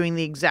not doing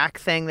the exact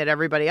thing that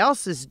everybody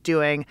else is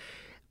doing.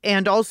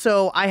 And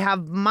also I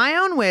have my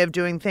own way of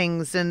doing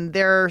things, and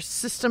there are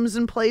systems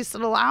in place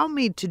that allow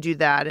me to do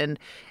that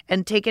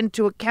and take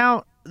into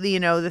account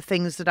the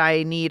things that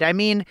I need. I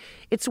mean,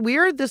 it's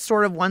weird, this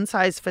sort of one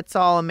size fits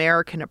all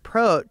American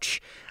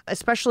approach,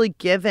 especially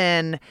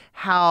given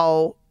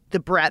how the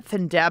breadth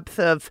and depth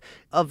of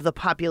the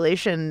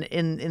population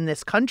in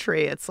this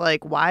country. It's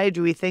like, why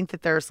do we think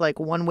that there's like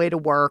one way to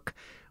work,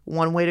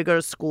 one way to go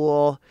to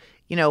school,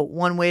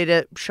 one way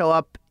to show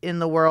up in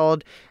the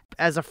world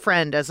as a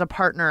friend, as a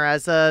partner,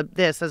 as a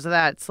this, as a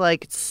that? It's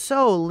like, it's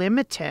so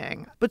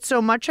limiting. But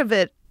so much of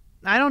it,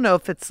 I don't know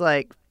if it's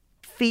like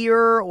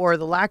fear or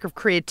the lack of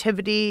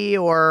creativity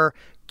or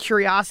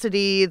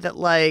curiosity that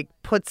like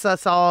puts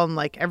us all in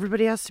like,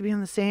 everybody has to be on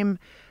the same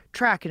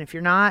track. And if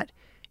you're not,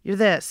 you're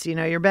this,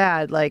 you're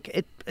bad.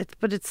 Like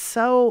but it's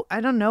so,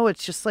 I don't know.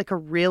 It's just like a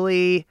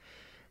really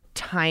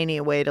tiny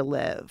way to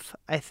live,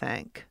 I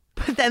think.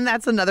 But then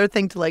that's another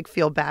thing to like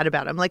feel bad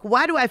about. I'm like,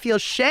 why do I feel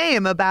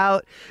shame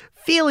about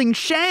feeling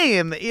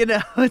shame?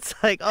 It's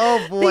like,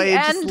 oh boy,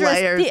 just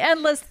layers. The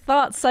endless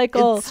thought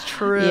cycle. It's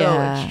true.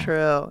 Yeah. It's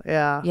true.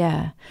 Yeah.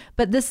 Yeah.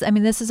 But this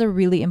is a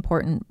really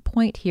important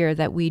point here,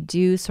 that we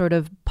do sort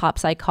of pop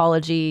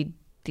psychology,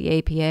 the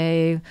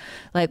APA,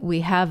 like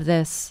we have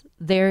this,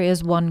 there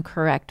is one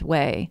correct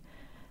way.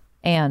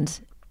 And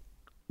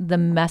the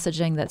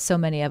messaging that so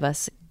many of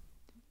us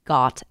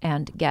got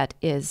and get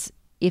is,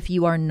 if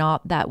you are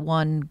not that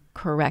one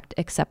correct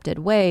accepted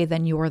way,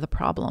 then you are the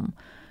problem.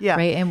 Yeah.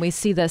 Right. And we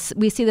see this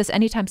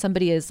anytime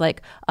somebody is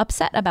like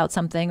upset about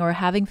something or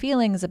having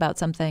feelings about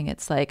something.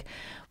 It's like,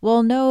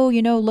 well, no,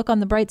 look on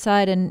the bright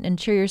side and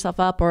cheer yourself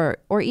up.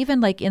 Or even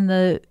like in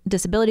the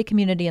disability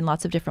community in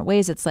lots of different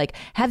ways, it's like,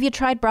 have you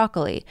tried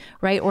broccoli?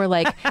 Right. Or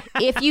like,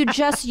 if you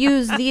just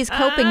use these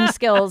coping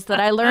skills that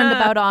I learned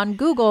about on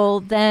Google,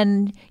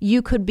 then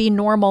you could be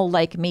normal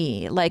like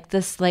me. Like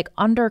this like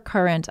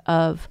undercurrent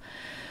of,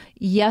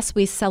 yes,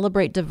 we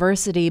celebrate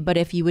diversity, but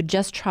if you would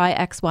just try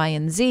X, Y,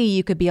 and Z,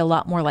 you could be a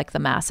lot more like the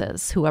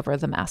masses, whoever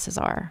the masses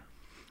are.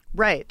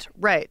 Right.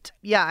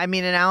 Yeah, I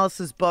mean, in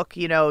Alice's book,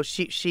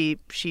 she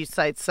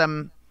cites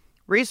some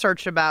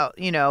research about,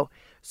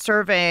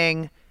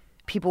 surveying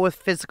people with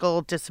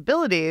physical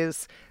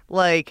disabilities,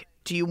 like,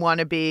 do you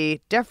want to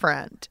be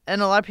different?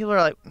 And a lot of people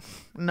are like,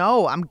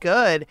 no, I'm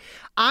good.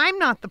 I'm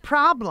not the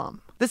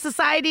problem. The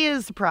society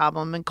is the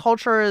problem, and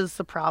culture is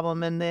the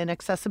problem, and then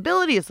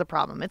accessibility is the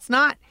problem. It's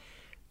not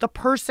the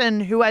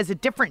person who has a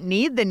different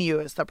need than you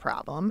is the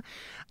problem.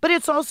 But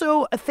it's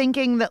also a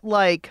thinking that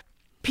like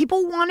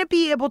people want to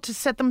be able to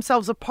set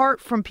themselves apart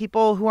from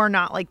people who are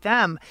not like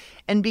them,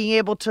 and being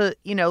able to,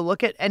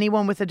 look at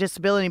anyone with a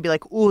disability and be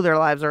like, ooh, their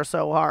lives are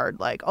so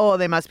hard. Like, oh,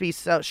 they must be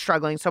so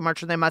struggling so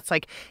much, or they must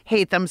like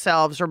hate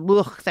themselves, or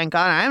ugh, thank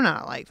God I'm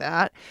not like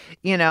that,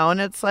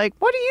 and it's like,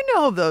 what do you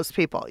know of those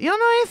people? You don't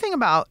know anything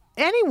about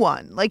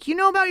anyone. Like,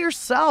 about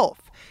yourself.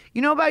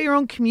 About your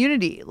own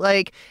community.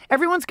 Like,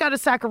 everyone's got a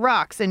sack of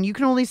rocks and you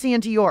can only see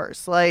into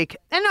yours. Like,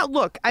 and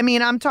look, I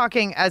mean, I'm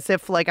talking as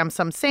if like I'm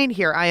some saint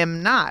here. I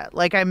am not.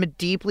 Like, I'm a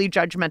deeply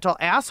judgmental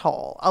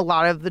asshole a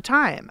lot of the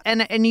time.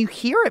 And you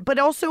hear it, but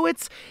also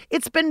it's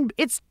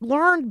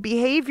learned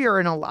behavior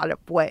in a lot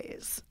of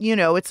ways.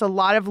 It's a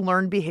lot of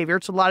learned behavior.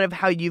 It's a lot of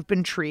how you've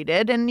been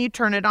treated, and you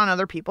turn it on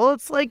other people.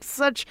 It's like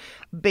such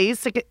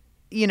basic,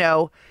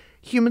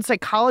 human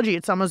psychology.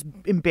 It's almost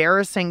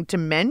embarrassing to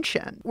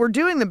mention. We're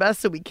doing the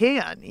best that we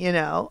can,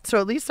 so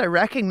at least I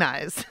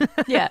recognize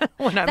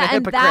when I'm a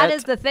hypocrite. And that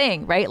is the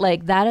thing, right?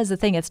 Like, that is the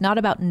thing. It's not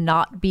about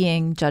not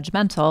being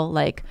judgmental.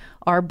 Like,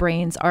 our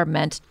brains are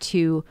meant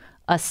to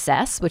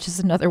assess, which is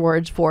another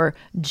word for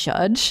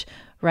judge,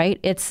 right?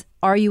 It's,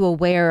 are you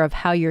aware of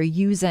how you're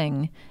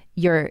using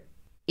your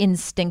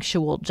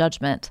instinctual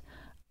judgment?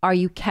 Are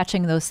you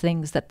catching those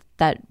things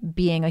that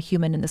being a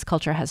human in this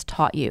culture has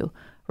taught you?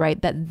 Right?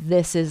 That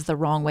this is the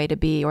wrong way to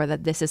be, or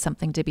that this is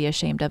something to be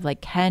ashamed of. Like,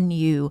 can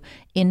you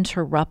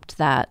interrupt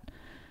that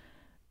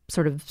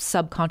sort of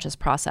subconscious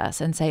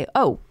process and say,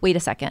 oh, wait a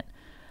second,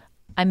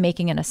 I'm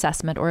making an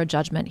assessment or a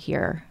judgment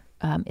here.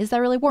 Is that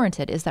really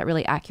warranted? Is that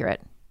really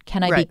accurate?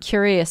 Can I be Right.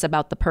 curious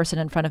about the person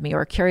in front of me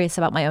or curious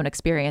about my own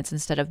experience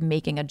instead of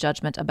making a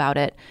judgment about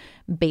it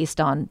based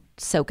on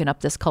soaking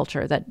up this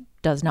culture that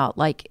does not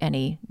like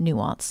any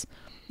nuance?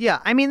 Yeah,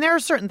 I mean, there are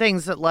certain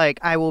things that like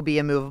I will be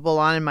immovable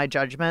on in my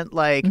judgment.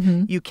 Like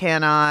you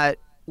cannot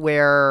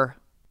wear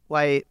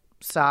white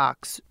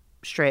socks,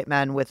 straight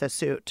men with a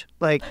suit.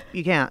 Like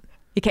you can't.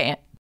 You can't.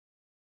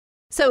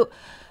 So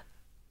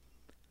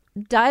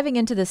diving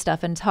into this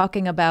stuff and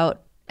talking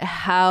about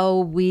how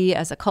we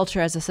as a culture,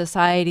 as a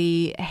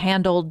society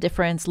handle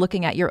difference,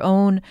 looking at your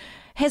own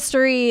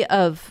history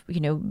of,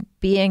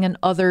 being an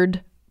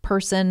othered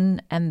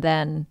person and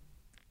then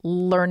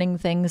learning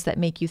things that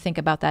make you think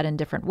about that in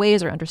different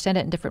ways or understand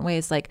it in different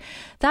ways. Like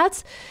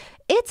it's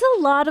a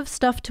lot of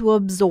stuff to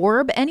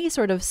absorb. Any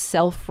sort of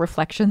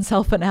self-reflection,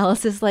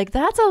 self-analysis, like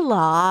that's a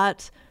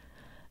lot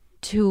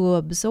to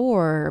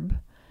absorb.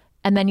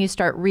 And then you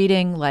start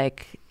reading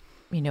like,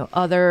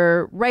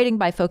 other writing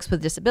by folks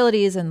with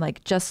disabilities and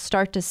like just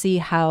start to see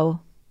how,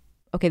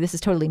 okay, this is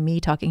totally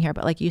me talking here,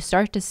 but like you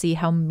start to see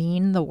how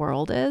mean the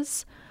world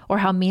is or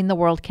how mean the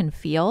world can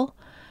feel.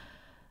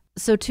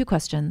 So 2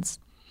 questions.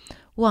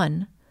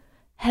 1,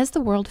 has the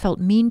world felt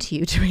mean to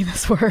you doing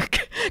this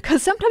work?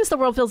 Because sometimes the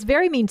world feels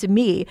very mean to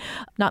me,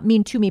 not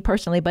mean to me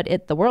personally,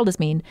 but the world is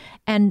mean.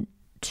 And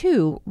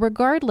 2,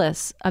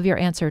 regardless of your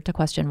answer to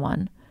question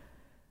 1,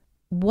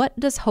 what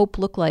does hope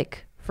look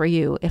like for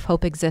you if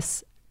hope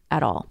exists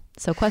at all?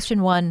 So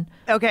question 1.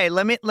 Okay,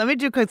 let me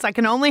do, because I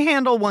can only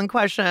handle one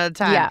question at a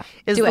time. Yeah,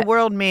 Is do the it.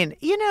 world mean?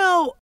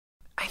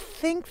 I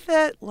think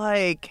that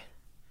like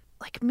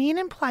mean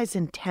implies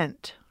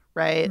intent,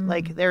 right?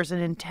 Like there's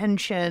an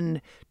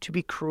intention to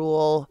be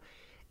cruel.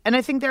 And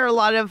I think there are a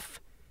lot of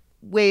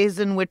ways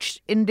in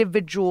which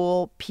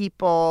individual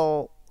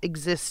people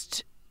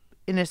exist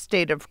in a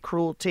state of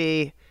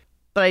cruelty,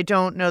 but I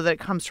don't know that it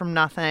comes from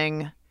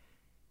nothing.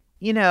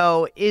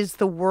 Is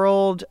the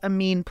world a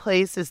mean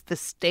place? Is the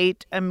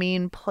state a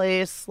mean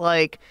place?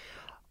 Like,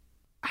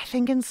 I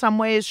think in some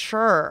ways,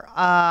 sure.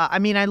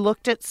 I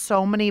looked at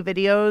so many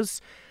videos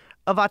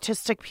of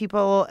autistic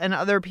people and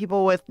other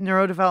people with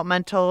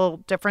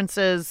neurodevelopmental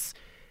differences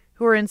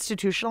who are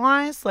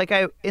institutionalized,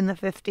 in the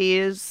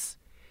 50s.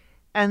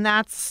 And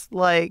that's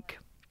like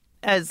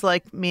as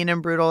like mean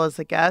and brutal as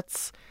it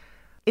gets.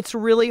 It's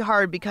really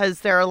hard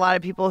because there are a lot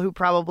of people who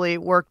probably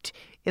worked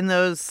in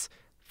those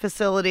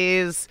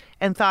facilities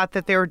and thought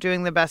that they were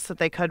doing the best that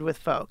they could with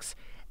folks.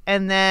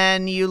 And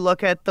then you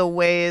look at the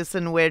ways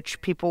in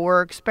which people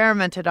were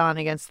experimented on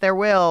against their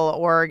will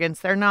or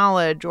against their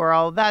knowledge or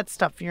all of that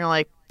stuff. And you're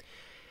like,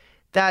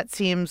 that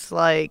seems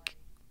like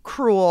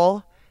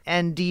cruel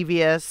and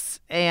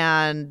devious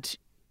and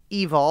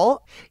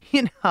evil,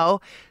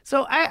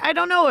 So I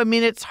don't know.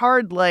 It's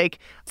hard. Like,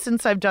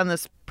 since I've done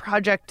this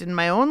project in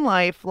my own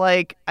life,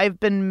 like I've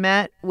been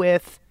met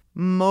with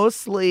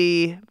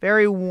mostly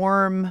very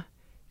warm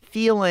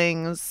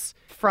feelings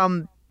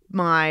from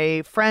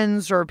my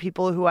friends or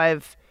people who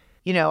I've,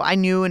 I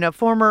knew in a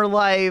former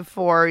life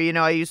or,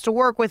 I used to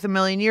work with a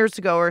million years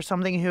ago or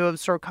something, who have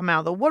sort of come out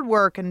of the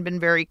woodwork and been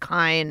very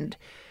kind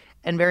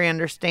and very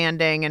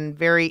understanding and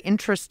very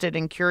interested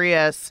and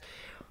curious.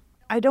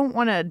 I don't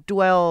want to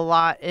dwell a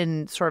lot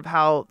in sort of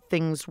how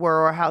things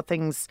were or how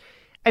things,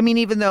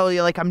 even though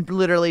I'm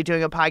literally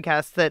doing a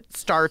podcast that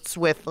starts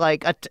with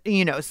like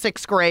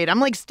sixth grade, I'm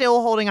like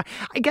still holding on.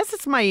 I guess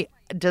it's my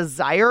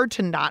desire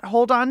to not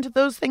hold on to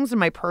those things in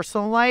my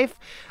personal life.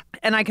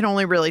 And I can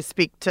only really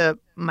speak to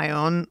my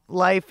own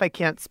life. I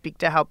can't speak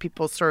to how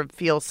people sort of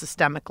feel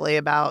systemically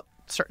about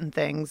certain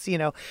things,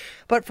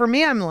 But for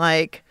me, I'm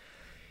like,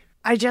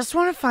 I just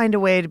want to find a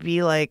way to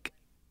be like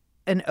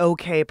an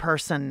okay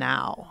person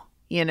now,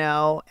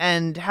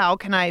 and how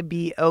can I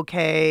be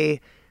okay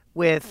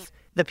with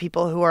the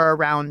people who are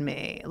around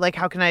me? Like,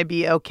 how can I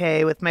be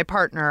okay with my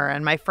partner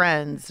and my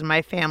friends and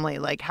my family?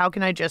 Like, how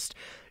can I just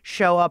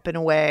show up in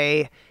a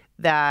way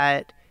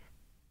that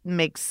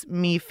makes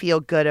me feel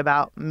good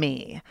about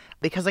me?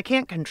 Because I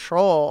can't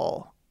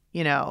control,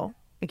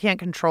 I can't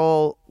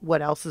control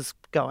what else is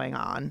going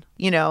on,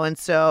 and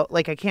so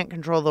like I can't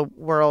control the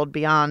world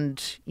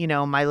beyond,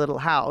 my little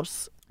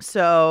house.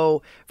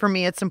 So for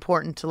me, it's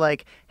important to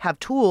like have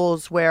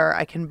tools where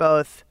I can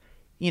both,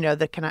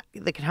 that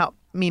can help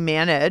me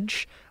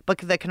manage, but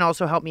that can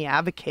also help me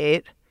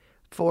advocate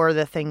for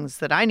the things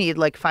that I need.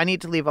 Like if I need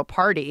to leave a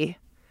party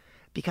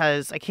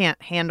because I can't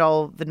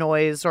handle the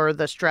noise or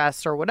the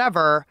stress or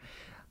whatever,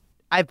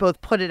 I've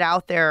both put it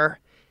out there,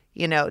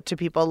 to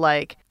people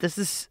like, this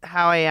is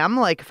how I am.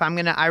 Like, if I'm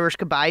going to Irish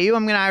goodbye you,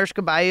 I'm going to Irish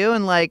goodbye you.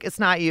 And like, it's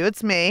not you,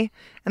 it's me.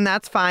 And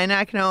that's fine.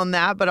 I can own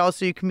that. But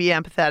also you can be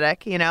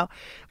empathetic,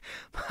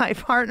 My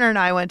partner and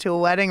I went to a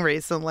wedding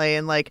recently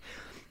and like,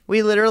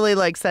 we literally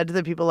like said to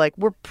the people, like,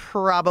 we're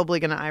probably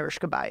going to Irish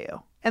goodbye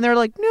you. And they're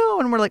like, no.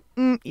 And we're like,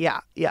 yeah.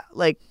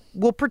 Like,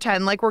 we'll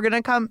pretend like we're going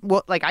to come.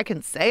 Well, like I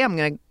can say I'm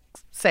going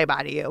to say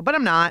bye to you, but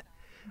I'm not.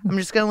 I'm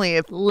just going to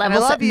leave.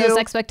 Level setting those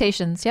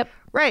expectations. Yep.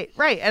 Right.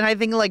 And I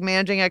think like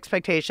managing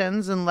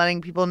expectations and letting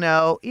people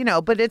know,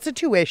 but it's a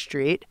two-way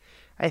street,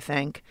 I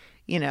think,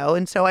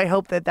 And so I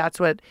hope that that's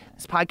what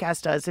this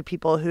podcast does, that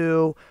people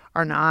who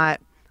are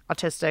not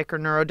autistic or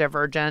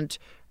neurodivergent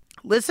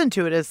listen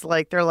to it as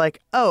like, they're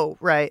like, oh,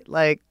 right,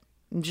 like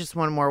just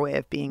one more way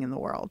of being in the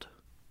world.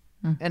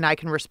 And I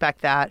can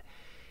respect that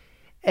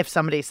if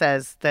somebody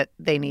says that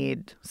they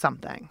need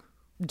something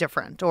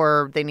different,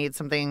 or they need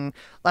something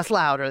less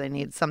loud, or they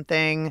need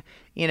something,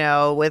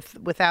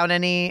 without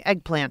any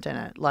eggplant in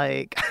it.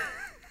 Like,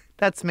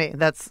 that's me.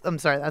 I'm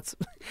sorry. That's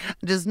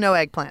just no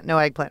eggplant. No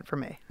eggplant for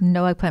me.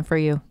 No eggplant for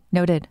you.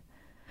 Noted.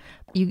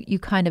 You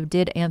kind of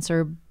did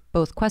answer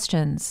both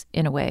questions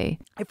in a way.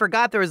 I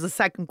forgot there was a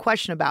second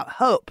question about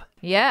hope.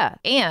 Yeah.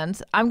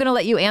 And I'm going to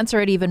let you answer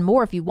it even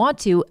more if you want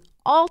to.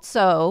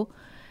 Also,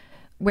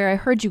 where I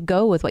heard you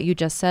go with what you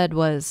just said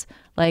was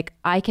like,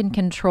 I can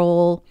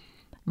control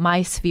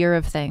my sphere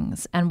of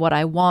things. And what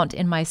I want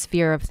in my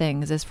sphere of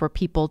things is for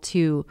people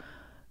to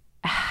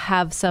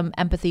have some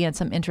empathy and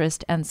some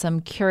interest and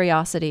some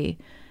curiosity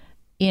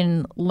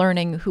in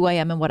learning who I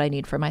am and what I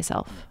need for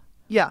myself.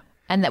 Yeah.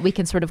 And that we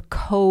can sort of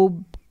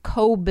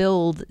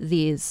co-build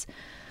these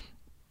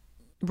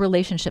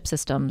relationship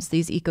systems,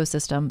 these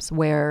ecosystems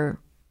where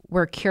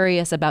we're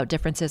curious about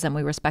differences and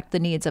we respect the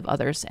needs of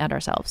others and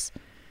ourselves.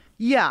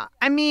 Yeah.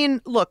 I mean,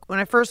 look, when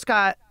I first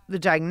got the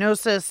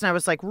diagnosis and I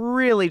was like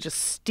really just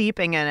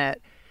steeping in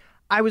it,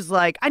 I was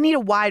like, I need a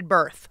wide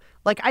berth.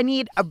 Like, I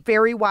need a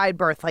very wide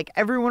berth. Like,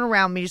 everyone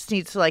around me just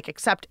needs to, like,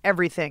 accept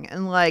everything.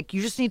 And, like,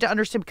 you just need to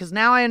understand, because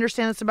now I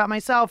understand this about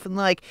myself. And,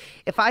 like,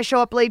 if I show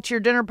up late to your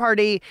dinner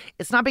party,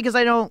 it's not because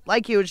I don't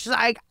like you. It's just,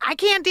 I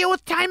can't deal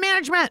with time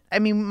management. I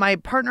mean, my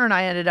partner and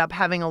I ended up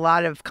having a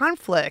lot of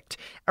conflict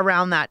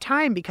around that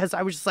time because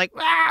I was just like,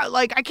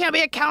 I can't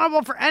be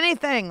accountable for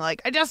anything.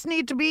 Like, I just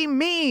need to be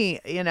me,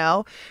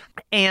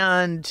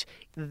 And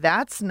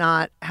that's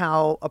not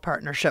how a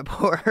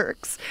partnership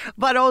works.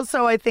 But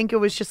also, I think it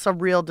was just a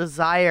real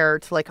desire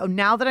to like, oh,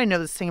 now that I know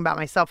this thing about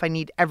myself, I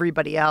need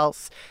everybody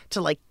else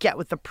to like get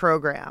with the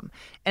program.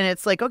 And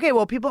it's like, okay,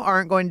 well, people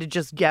aren't going to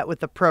just get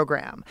with the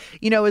program.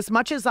 As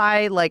much as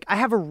I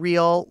have a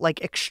real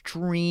like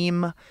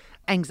extreme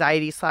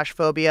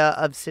anxiety/phobia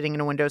of sitting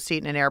in a window seat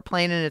in an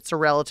airplane. And it's a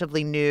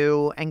relatively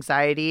new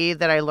anxiety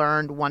that I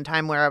learned one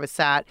time where I was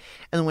sat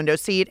in the window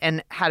seat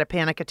and had a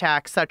panic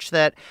attack such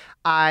that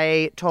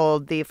I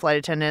told the flight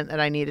attendant that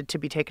I needed to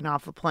be taken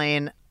off the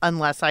plane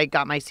unless I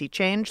got my seat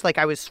changed. Like,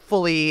 I was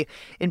fully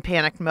in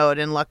panic mode.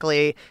 And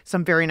luckily,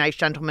 some very nice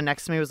gentleman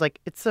next to me was like,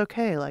 it's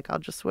okay. Like, I'll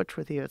just switch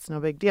with you. It's no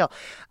big deal.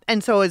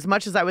 And so as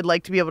much as I would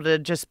like to be able to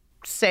just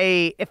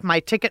say, if my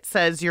ticket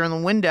says you're in the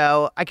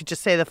window, I could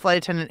just say to the flight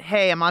attendant,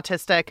 hey, I'm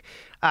autistic.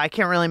 I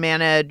can't really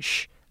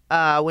manage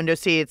window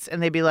seats.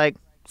 And they'd be like,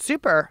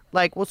 super,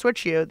 like, we'll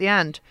switch you at the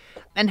end,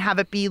 and have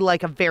it be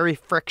like a very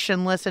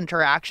frictionless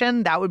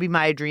interaction. That would be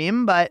my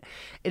dream, but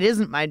it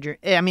isn't my dream.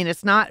 I mean,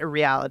 it's not a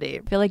reality.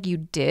 I feel like you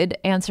did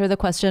answer the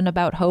question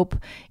about hope,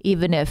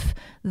 even if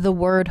the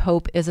word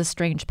hope is a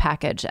strange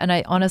package. And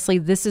I honestly,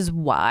 this is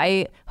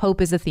why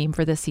hope is a theme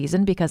for this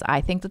season, because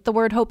I think that the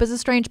word hope is a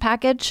strange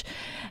package.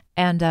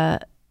 And,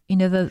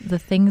 the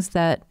things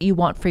that you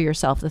want for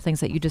yourself, the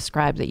things that you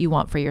describe that you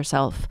want for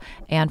yourself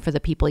and for the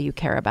people you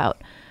care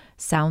about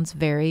sounds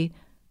very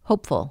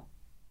hopeful,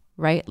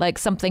 right? Like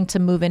something to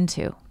move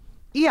into.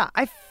 Yeah,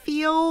 I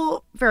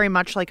feel very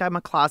much like I'm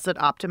a closet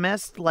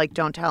optimist, like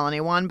don't tell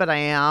anyone, but I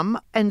am.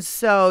 And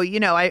so,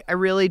 I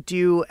really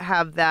do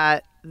have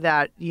that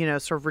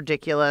sort of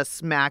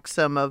ridiculous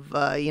maxim of,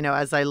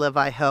 as I live,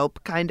 I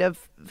hope kind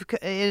of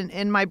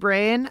in my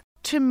brain.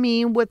 To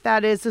me, what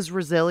that is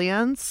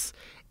resilience,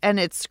 and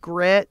it's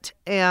grit,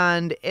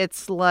 and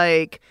it's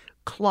like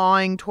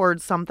clawing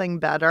towards something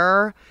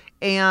better.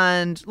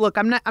 And look,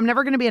 I'm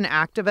never going to be an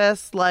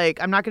activist. Like,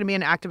 I'm not going to be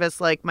an activist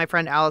like my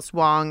friend Alice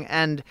Wong,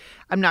 and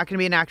I'm not going to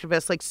be an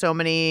activist like so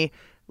many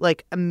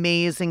like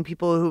amazing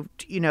people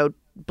who've,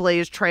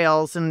 blazed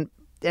trails and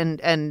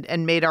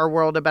made our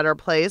world a better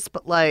place.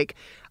 But like,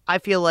 I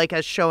feel like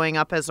as showing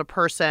up as a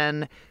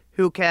person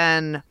who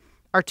can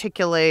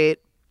articulate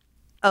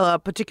a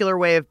particular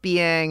way of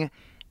being,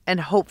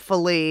 and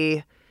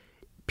hopefully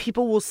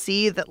people will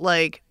see that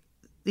like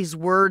these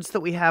words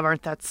that we have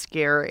aren't that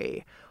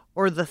scary,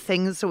 or the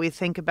things that we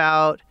think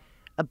about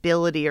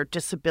ability or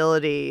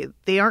disability,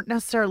 they aren't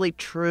necessarily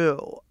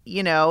true,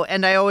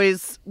 and I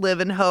always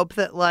live in hope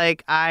that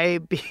like I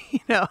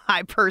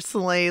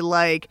personally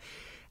like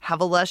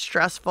have a less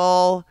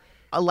stressful,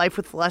 a life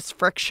with less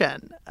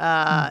friction,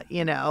 and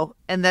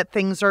that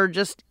things are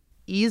just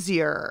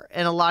easier.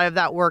 And a lot of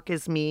that work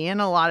is me,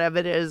 and a lot of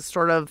it is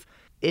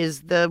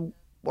is the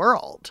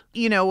world.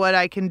 What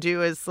I can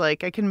do is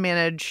like, I can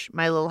manage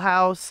my little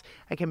house,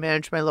 I can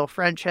manage my little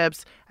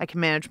friendships, I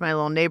can manage my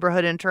little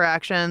neighborhood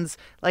interactions,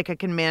 like I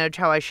can manage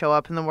how I show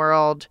up in the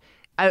world.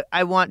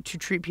 I want to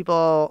treat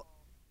people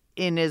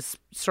in as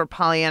sort of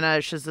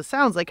Pollyanna-ish as this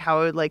sounds, like how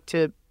I would like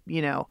to,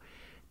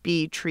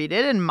 be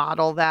treated, and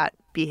model that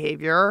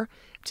behavior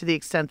to the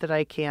extent that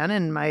I can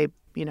in my,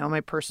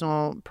 my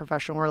personal,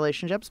 professional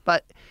relationships.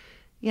 But,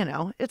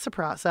 it's a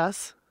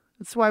process.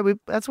 That's why we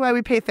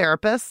pay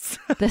therapists.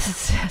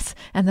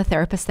 And the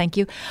therapist, thank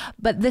you.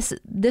 But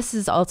this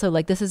is also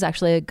like, this is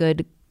actually a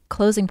good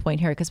closing point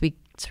here, because we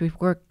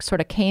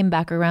sort of came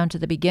back around to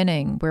the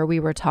beginning where we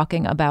were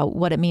talking about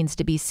what it means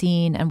to be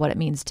seen and what it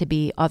means to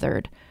be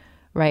othered,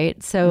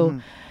 right? So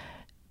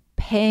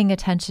paying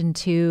attention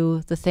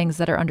to the things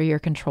that are under your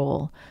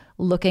control,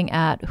 looking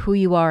at who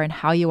you are and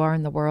how you are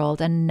in the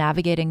world, and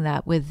navigating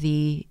that with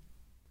the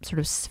sort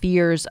of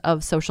spheres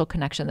of social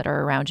connection that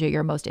are around you,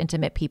 your most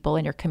intimate people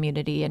in your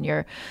community and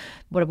your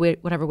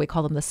whatever we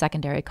call them, the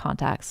secondary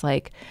contacts,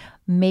 like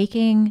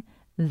making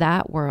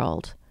that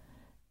world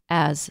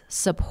as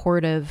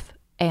supportive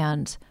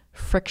and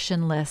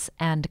frictionless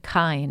and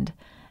kind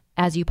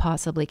as you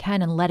possibly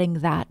can, and letting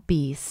that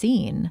be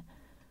seen.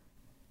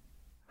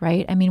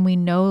 Right? I mean, we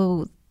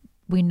know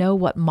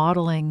what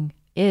modeling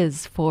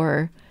is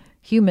for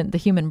the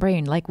human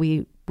brain. Like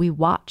we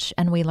watch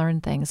and we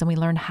learn things, and we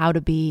learn how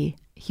to be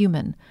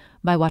human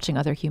by watching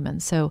other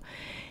humans. So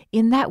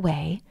in that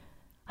way,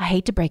 I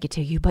hate to break it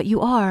to you, but you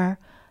are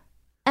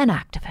an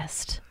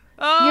activist.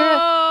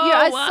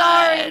 Oh,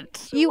 sorry.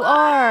 You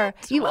are,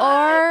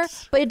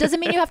 but it doesn't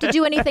mean you have to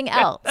do anything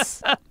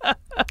else.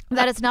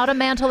 That it's not a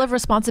mantle of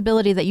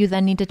responsibility that you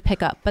then need to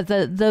pick up. But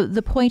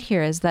the point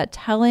here is that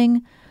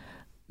telling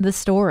the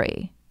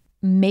story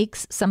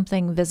makes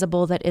something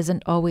visible that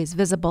isn't always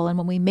visible. And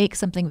when we make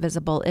something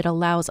visible, it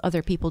allows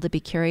other people to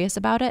be curious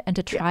about it and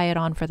to try it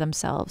on for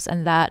themselves.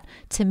 And that,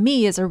 to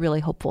me, is a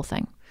really hopeful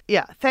thing.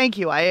 Yeah, thank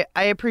you. I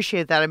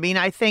appreciate that. I mean,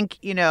 I think,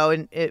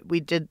 we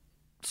did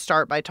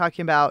start by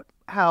talking about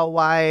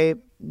why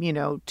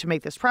to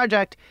make this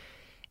project.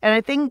 And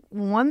I think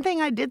one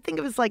thing I did think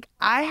of is like,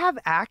 I have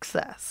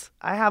access.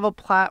 I have a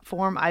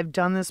platform. I've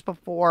done this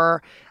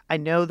before. I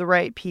know the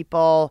right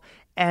people.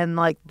 And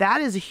like, that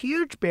is a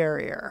huge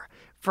barrier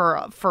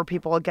for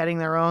people getting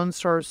their own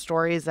sort of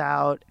stories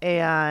out.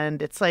 And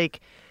it's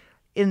like,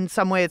 in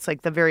some way, it's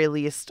like the very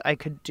least I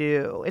could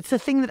do. It's the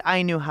thing that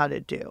I knew how to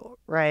do,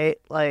 right?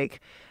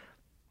 Like,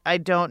 I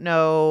don't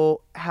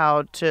know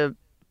how to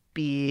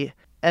be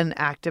an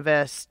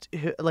activist,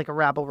 like a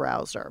rabble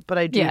rouser, but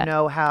I do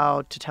know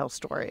how to tell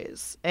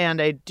stories. And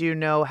I do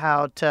know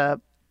how to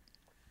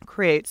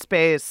create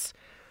space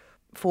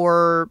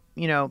for,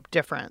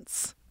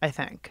 difference, I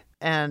think.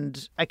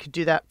 And I could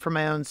do that for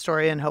my own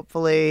story. And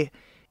hopefully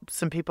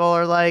some people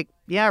are like,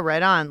 yeah,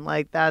 right on.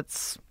 Like,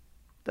 that's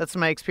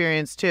my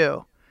experience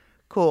too.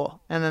 Cool.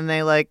 And then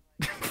they like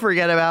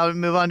forget about it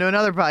and move on to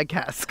another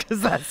podcast,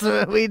 because that's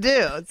what we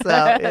do. So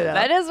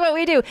that is what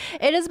we do.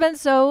 It has been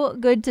so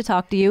good to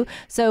talk to you.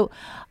 So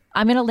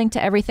I'm going to link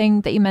to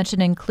everything that you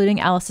mentioned, including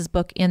Alice's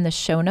book, in the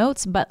show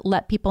notes, but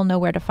let people know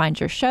where to find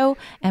your show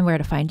and where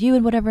to find you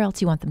and whatever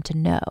else you want them to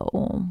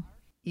know.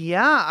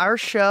 Yeah, our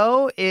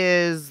show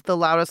is The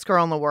Loudest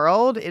Girl in the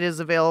World. It is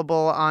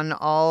available on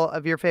all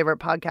of your favorite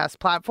podcast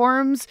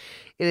platforms.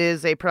 It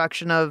is a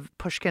production of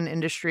Pushkin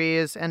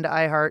Industries and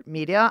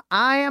iHeartMedia.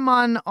 I am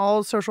on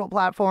all social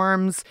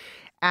platforms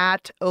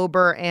at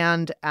Ober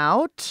and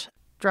Out.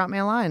 Drop me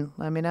a line.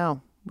 Let me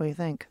know what you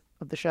think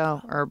of the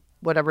show, or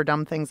whatever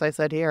dumb things I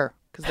said here,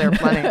 because there are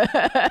plenty.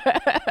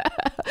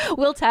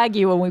 We'll tag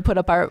you when we put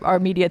up our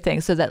media thing,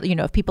 so that,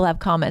 if people have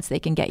comments, they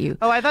can get you.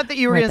 Oh, I thought that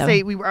you were going to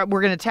say we're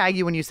going to tag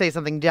you when you say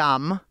something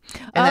dumb.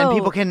 And then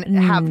people can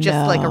have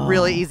just like a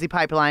really easy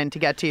pipeline to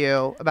get to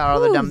you about all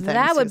the dumb things.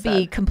 That would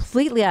be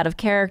completely out of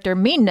character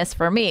meanness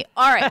for me.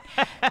 All right.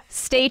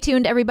 Stay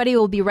tuned, everybody.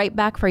 We'll be right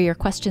back for your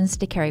questions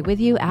to carry with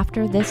you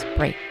after this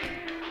break.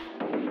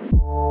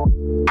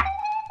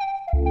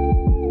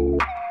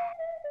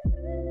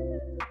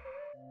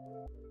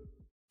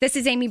 This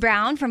is Amy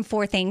Brown from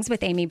 4 Things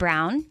with Amy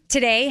Brown.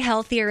 Today,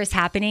 healthier is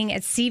happening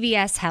at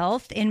CVS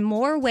Health in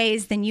more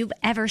ways than you've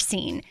ever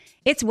seen.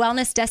 It's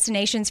wellness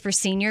destinations for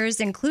seniors,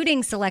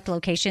 including select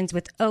locations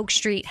with Oak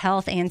Street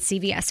Health and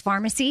CVS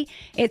Pharmacy.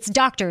 It's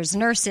doctors,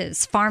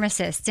 nurses,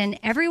 pharmacists, and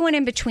everyone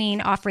in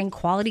between offering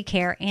quality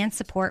care and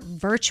support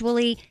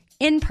virtually,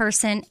 in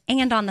person,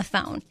 and on the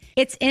phone.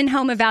 It's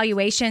in-home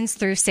evaluations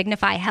through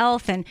Signify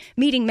Health and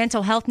meeting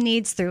mental health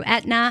needs through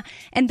Aetna.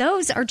 And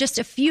those are just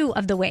a few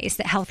of the ways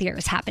that healthier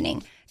is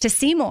happening. To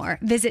see more,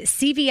 visit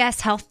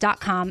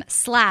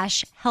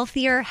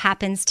cvshealth.com/healthier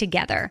happens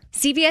together.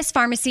 CVS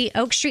Pharmacy,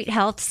 Oak Street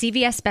Health,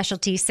 CVS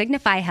Specialty,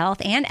 Signify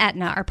Health, and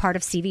Aetna are part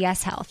of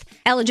CVS Health.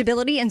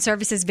 Eligibility and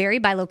services vary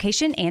by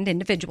location and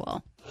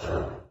individual.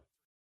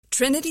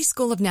 Trinity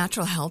School of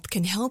Natural Health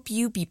can help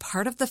you be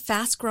part of the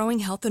fast-growing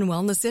health and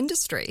wellness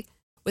industry.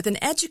 With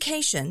an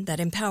education that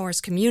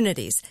empowers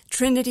communities,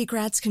 Trinity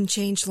grads can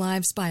change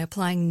lives by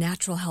applying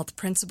natural health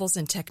principles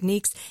and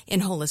techniques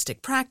in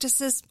holistic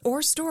practices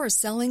or stores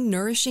selling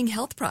nourishing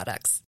health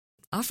products.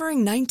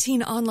 Offering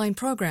 19 online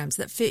programs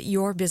that fit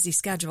your busy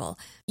schedule,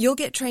 you'll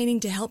get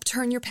training to help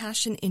turn your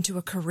passion into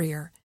a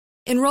career.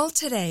 Enroll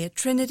today at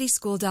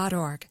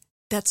trinityschool.org.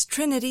 That's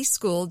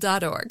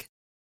trinityschool.org.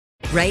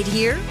 Right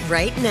here,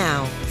 right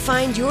now.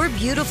 Find your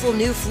beautiful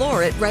new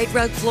floor at Right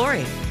Rug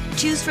Flooring.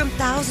 Choose from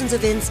thousands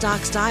of in-stock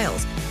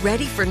styles,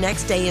 ready for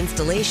next day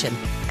installation,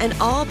 and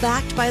all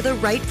backed by the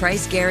right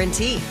price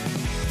guarantee.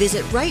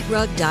 Visit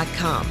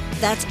rightrug.com.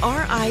 That's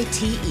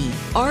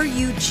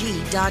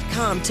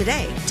RITERUG.com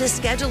today to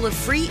schedule a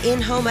free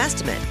in-home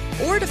estimate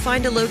or to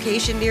find a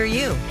location near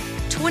you.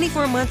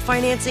 24-month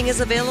financing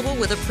is available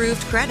with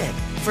approved credit.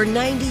 For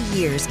 90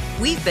 years,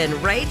 we've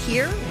been right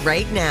here,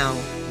 right now.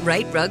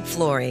 Right Rug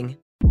Flooring.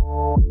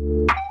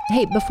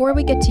 Hey, before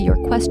we get to your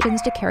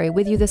questions to carry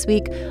with you this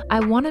week,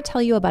 I want to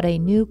tell you about a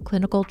new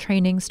clinical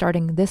training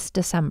starting this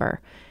December.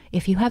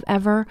 If you have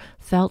ever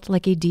felt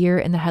like a deer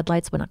in the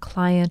headlights when a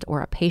client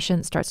or a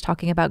patient starts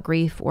talking about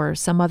grief or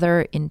some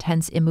other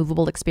intense,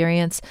 immovable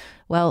experience,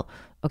 well,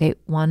 okay,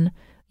 one,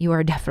 you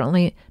are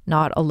definitely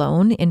not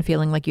alone in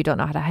feeling like you don't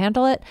know how to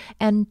handle it.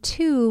 And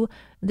two,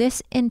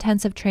 this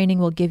intensive training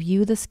will give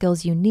you the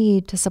skills you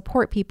need to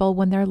support people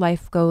when their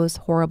life goes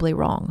horribly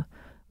wrong,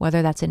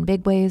 whether that's in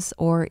big ways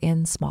or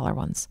in smaller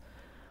ones.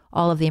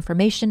 All of the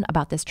information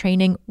about this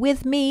training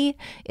with me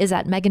is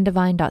at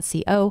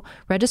megandevine.co.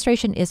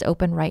 Registration is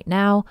open right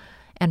now.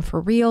 And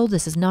for real,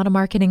 this is not a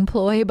marketing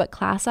ploy, but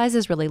class size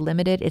is really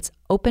limited. It's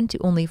open to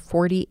only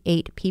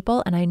 48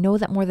 people, and I know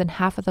that more than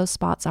half of those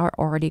spots are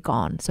already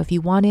gone. So if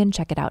you want in,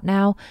 check it out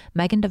now,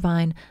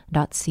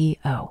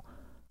 megandevine.co.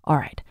 All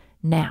right,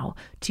 now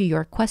to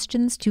your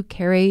questions to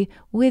carry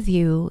with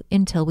you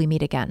until we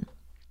meet again.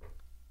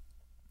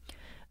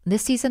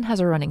 This season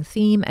has a running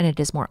theme, and it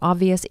is more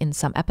obvious in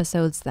some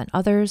episodes than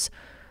others.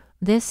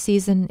 This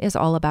season is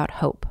all about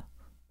hope,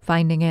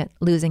 finding it,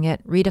 losing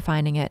it,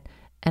 redefining it,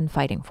 and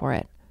fighting for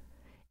it.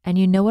 And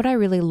you know what I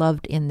really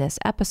loved in this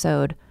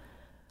episode?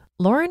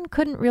 Lauren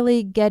couldn't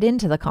really get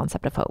into the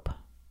concept of hope.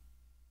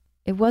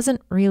 It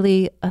wasn't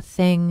really a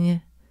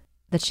thing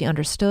that she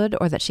understood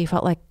or that she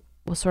felt like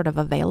was sort of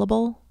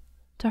available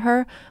to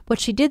her.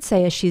 What she did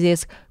say is she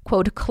is,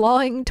 quote,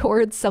 clawing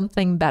towards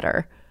something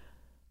better.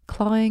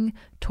 Clawing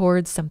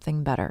towards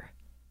something better.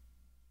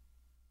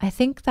 I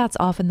think that's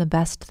often the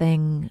best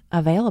thing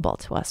available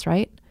to us,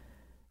 right?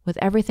 With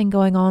everything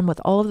going on, with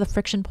all of the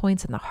friction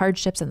points and the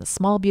hardships and the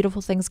small,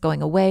 beautiful things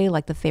going away,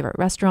 like the favorite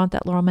restaurant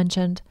that Laura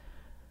mentioned,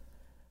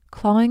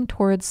 clawing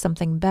towards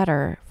something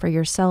better for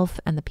yourself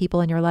and the people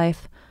in your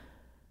life,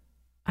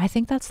 I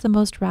think that's the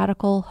most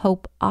radical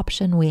hope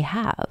option we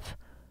have.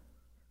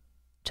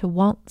 To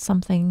want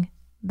something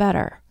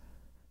better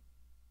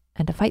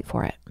and to fight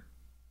for it.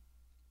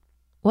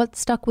 What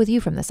stuck with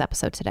you from this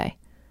episode today?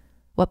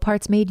 What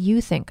parts made you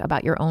think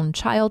about your own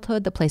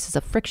childhood, the places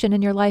of friction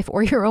in your life,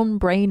 or your own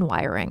brain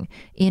wiring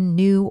in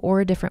new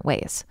or different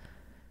ways?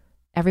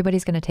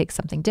 Everybody's going to take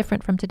something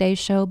different from today's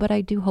show, but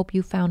I do hope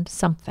you found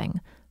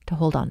something to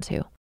hold on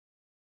to.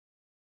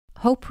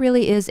 Hope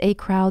really is a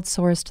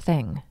crowdsourced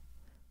thing.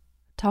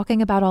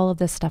 Talking about all of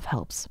this stuff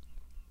helps.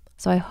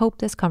 So I hope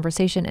this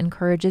conversation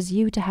encourages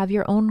you to have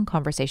your own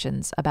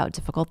conversations about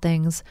difficult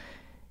things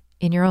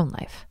in your own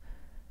life.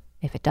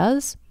 If it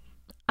does,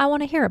 I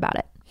want to hear about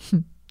it.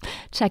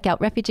 Check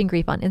out Refuge in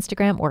Grief on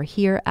Instagram or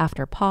Here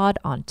After Pod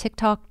on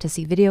TikTok to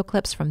see video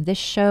clips from this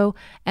show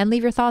and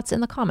leave your thoughts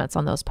in the comments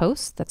on those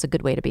posts. That's a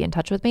good way to be in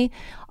touch with me.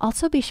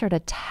 Also, be sure to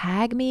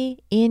tag me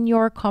in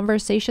your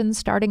conversation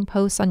starting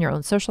posts on your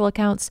own social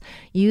accounts.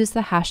 Use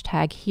the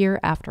hashtag Here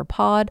After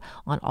Pod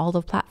on all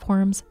the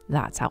platforms.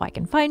 That's how I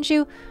can find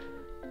you.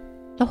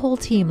 The whole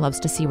team loves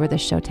to see where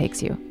this show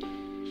takes you.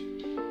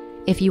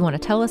 If you want to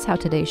tell us how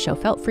today's show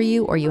felt for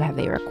you, or you have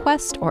a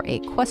request or a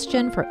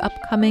question for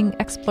upcoming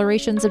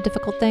explorations of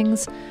difficult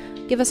things,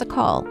 give us a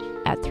call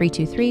at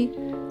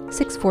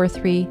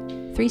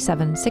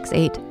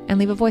 323-643-3768 and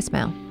leave a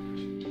voicemail.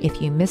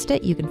 If you missed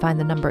it, you can find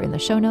the number in the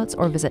show notes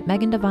or visit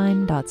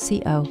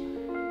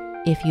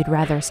megandevine.co. If you'd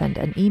rather send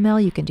an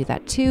email, you can do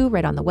that too,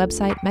 right on the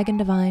website,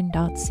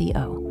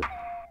 megandevine.co.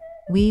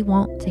 We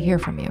want to hear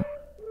from you.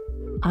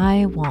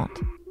 I want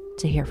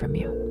to hear from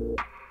you.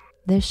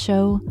 This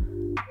show,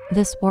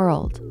 this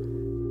world,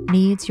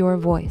 needs your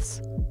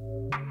voice.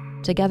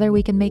 Together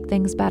we can make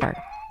things better,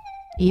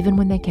 even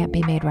when they can't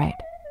be made right.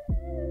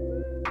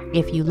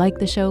 If you like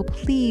the show,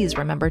 please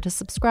remember to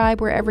subscribe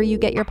wherever you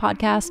get your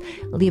podcasts,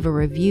 leave a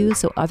review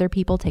so other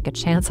people take a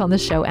chance on the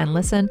show and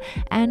listen,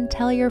 and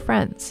tell your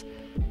friends.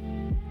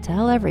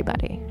 Tell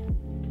everybody.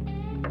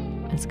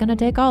 It's going to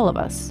take all of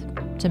us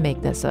to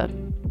make this a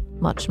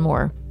much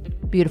more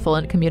beautiful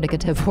and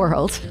communicative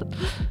world.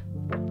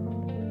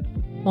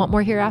 Want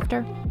more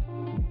hereafter?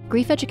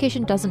 Grief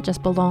education doesn't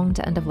just belong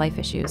to end-of-life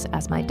issues.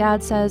 As my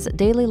dad says,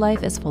 daily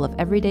life is full of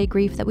everyday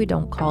grief that we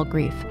don't call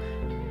grief.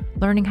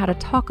 Learning how to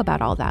talk about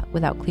all that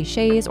without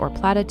cliches or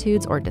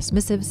platitudes or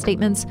dismissive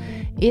statements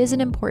is an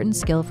important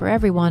skill for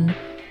everyone,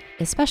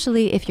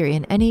 especially if you're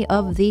in any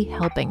of the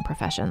helping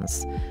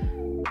professions.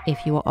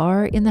 If you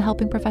are in the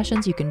helping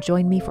professions, you can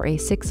join me for a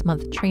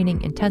 6-month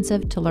training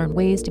intensive to learn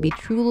ways to be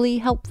truly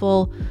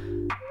helpful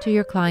to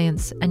your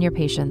clients and your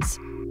patients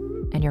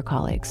and your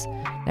colleagues.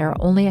 There are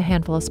only a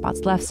handful of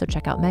spots left, so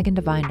check out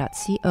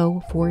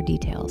megandevine.co for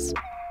details.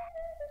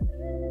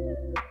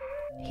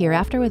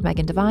 Hereafter with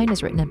Megan Devine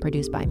is written and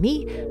produced by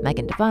me,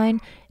 Megan Devine.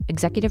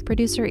 Executive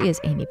producer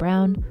is Amy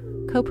Brown.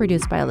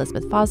 Co-produced by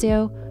Elizabeth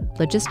Fazio.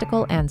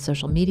 Logistical and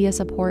social media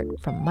support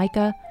from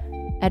Micah.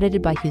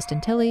 Edited by Houston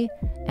Tilley.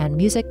 And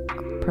music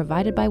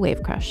provided by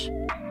Wave Crush.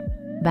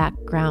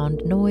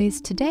 Background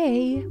noise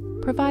today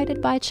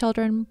provided by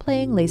children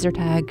playing laser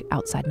tag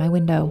outside my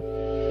window.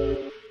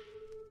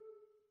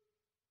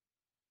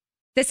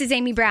 This is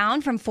Amy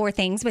Brown from 4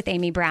 Things with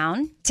Amy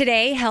Brown.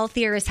 Today,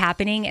 healthier is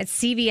happening at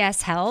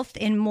CVS Health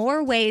in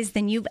more ways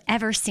than you've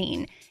ever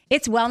seen.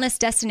 It's wellness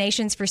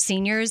destinations for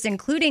seniors,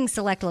 including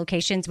select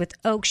locations with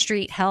Oak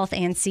Street Health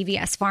and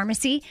CVS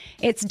Pharmacy.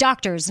 It's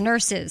doctors,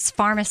 nurses,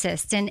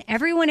 pharmacists, and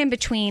everyone in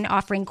between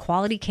offering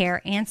quality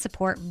care and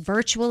support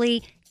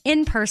virtually,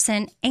 in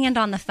person, and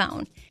on the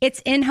phone.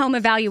 It's in-home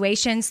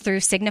evaluations through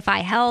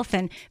Signify Health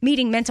and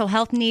meeting mental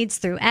health needs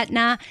through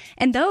Aetna.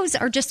 And those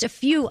are just a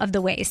few of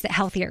the ways that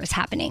healthier is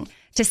happening.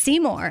 To see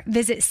more,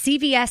 visit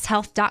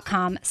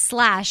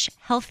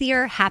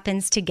cvshealth.com/healthier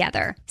happens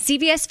together.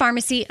 CVS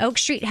Pharmacy, Oak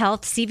Street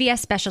Health, CVS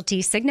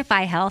Specialty,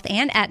 Signify Health,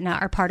 and Aetna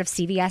are part of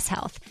CVS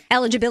Health.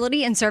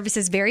 Eligibility and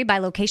services vary by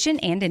location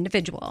and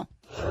individual.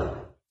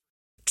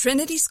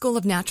 Trinity School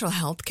of Natural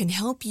Health can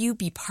help you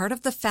be part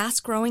of the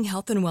fast-growing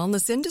health and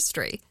wellness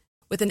industry.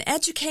 With an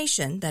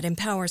education that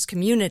empowers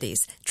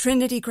communities,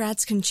 Trinity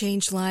grads can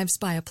change lives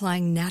by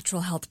applying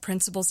natural health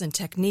principles and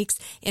techniques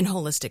in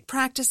holistic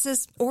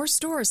practices or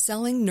stores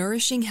selling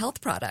nourishing health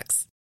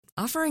products.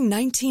 Offering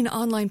 19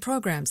 online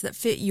programs that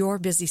fit your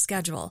busy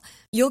schedule,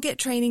 you'll get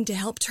training to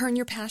help turn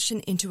your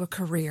passion into a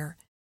career.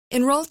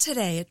 Enroll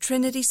today at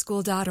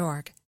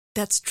trinityschool.org.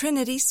 That's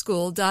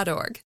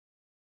trinityschool.org.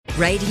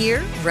 Right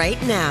here,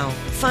 right now.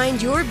 Find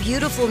your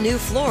beautiful new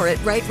floor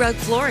at Right Rug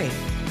Flooring.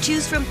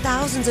 Choose from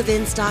thousands of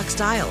in-stock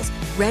styles,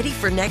 ready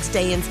for next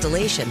day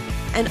installation,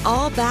 and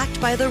all backed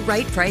by the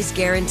right price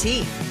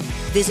guarantee.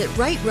 Visit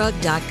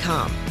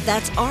rightrug.com.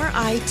 That's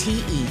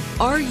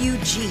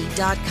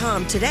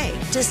RITERUG.com today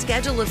to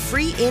schedule a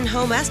free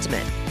in-home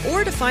estimate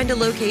or to find a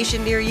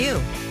location near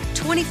you.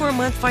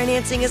 24-month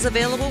financing is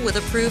available with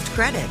approved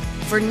credit.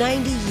 For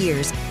 90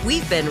 years,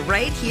 we've been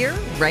right here,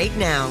 right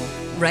now.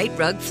 Right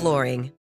Rug Flooring.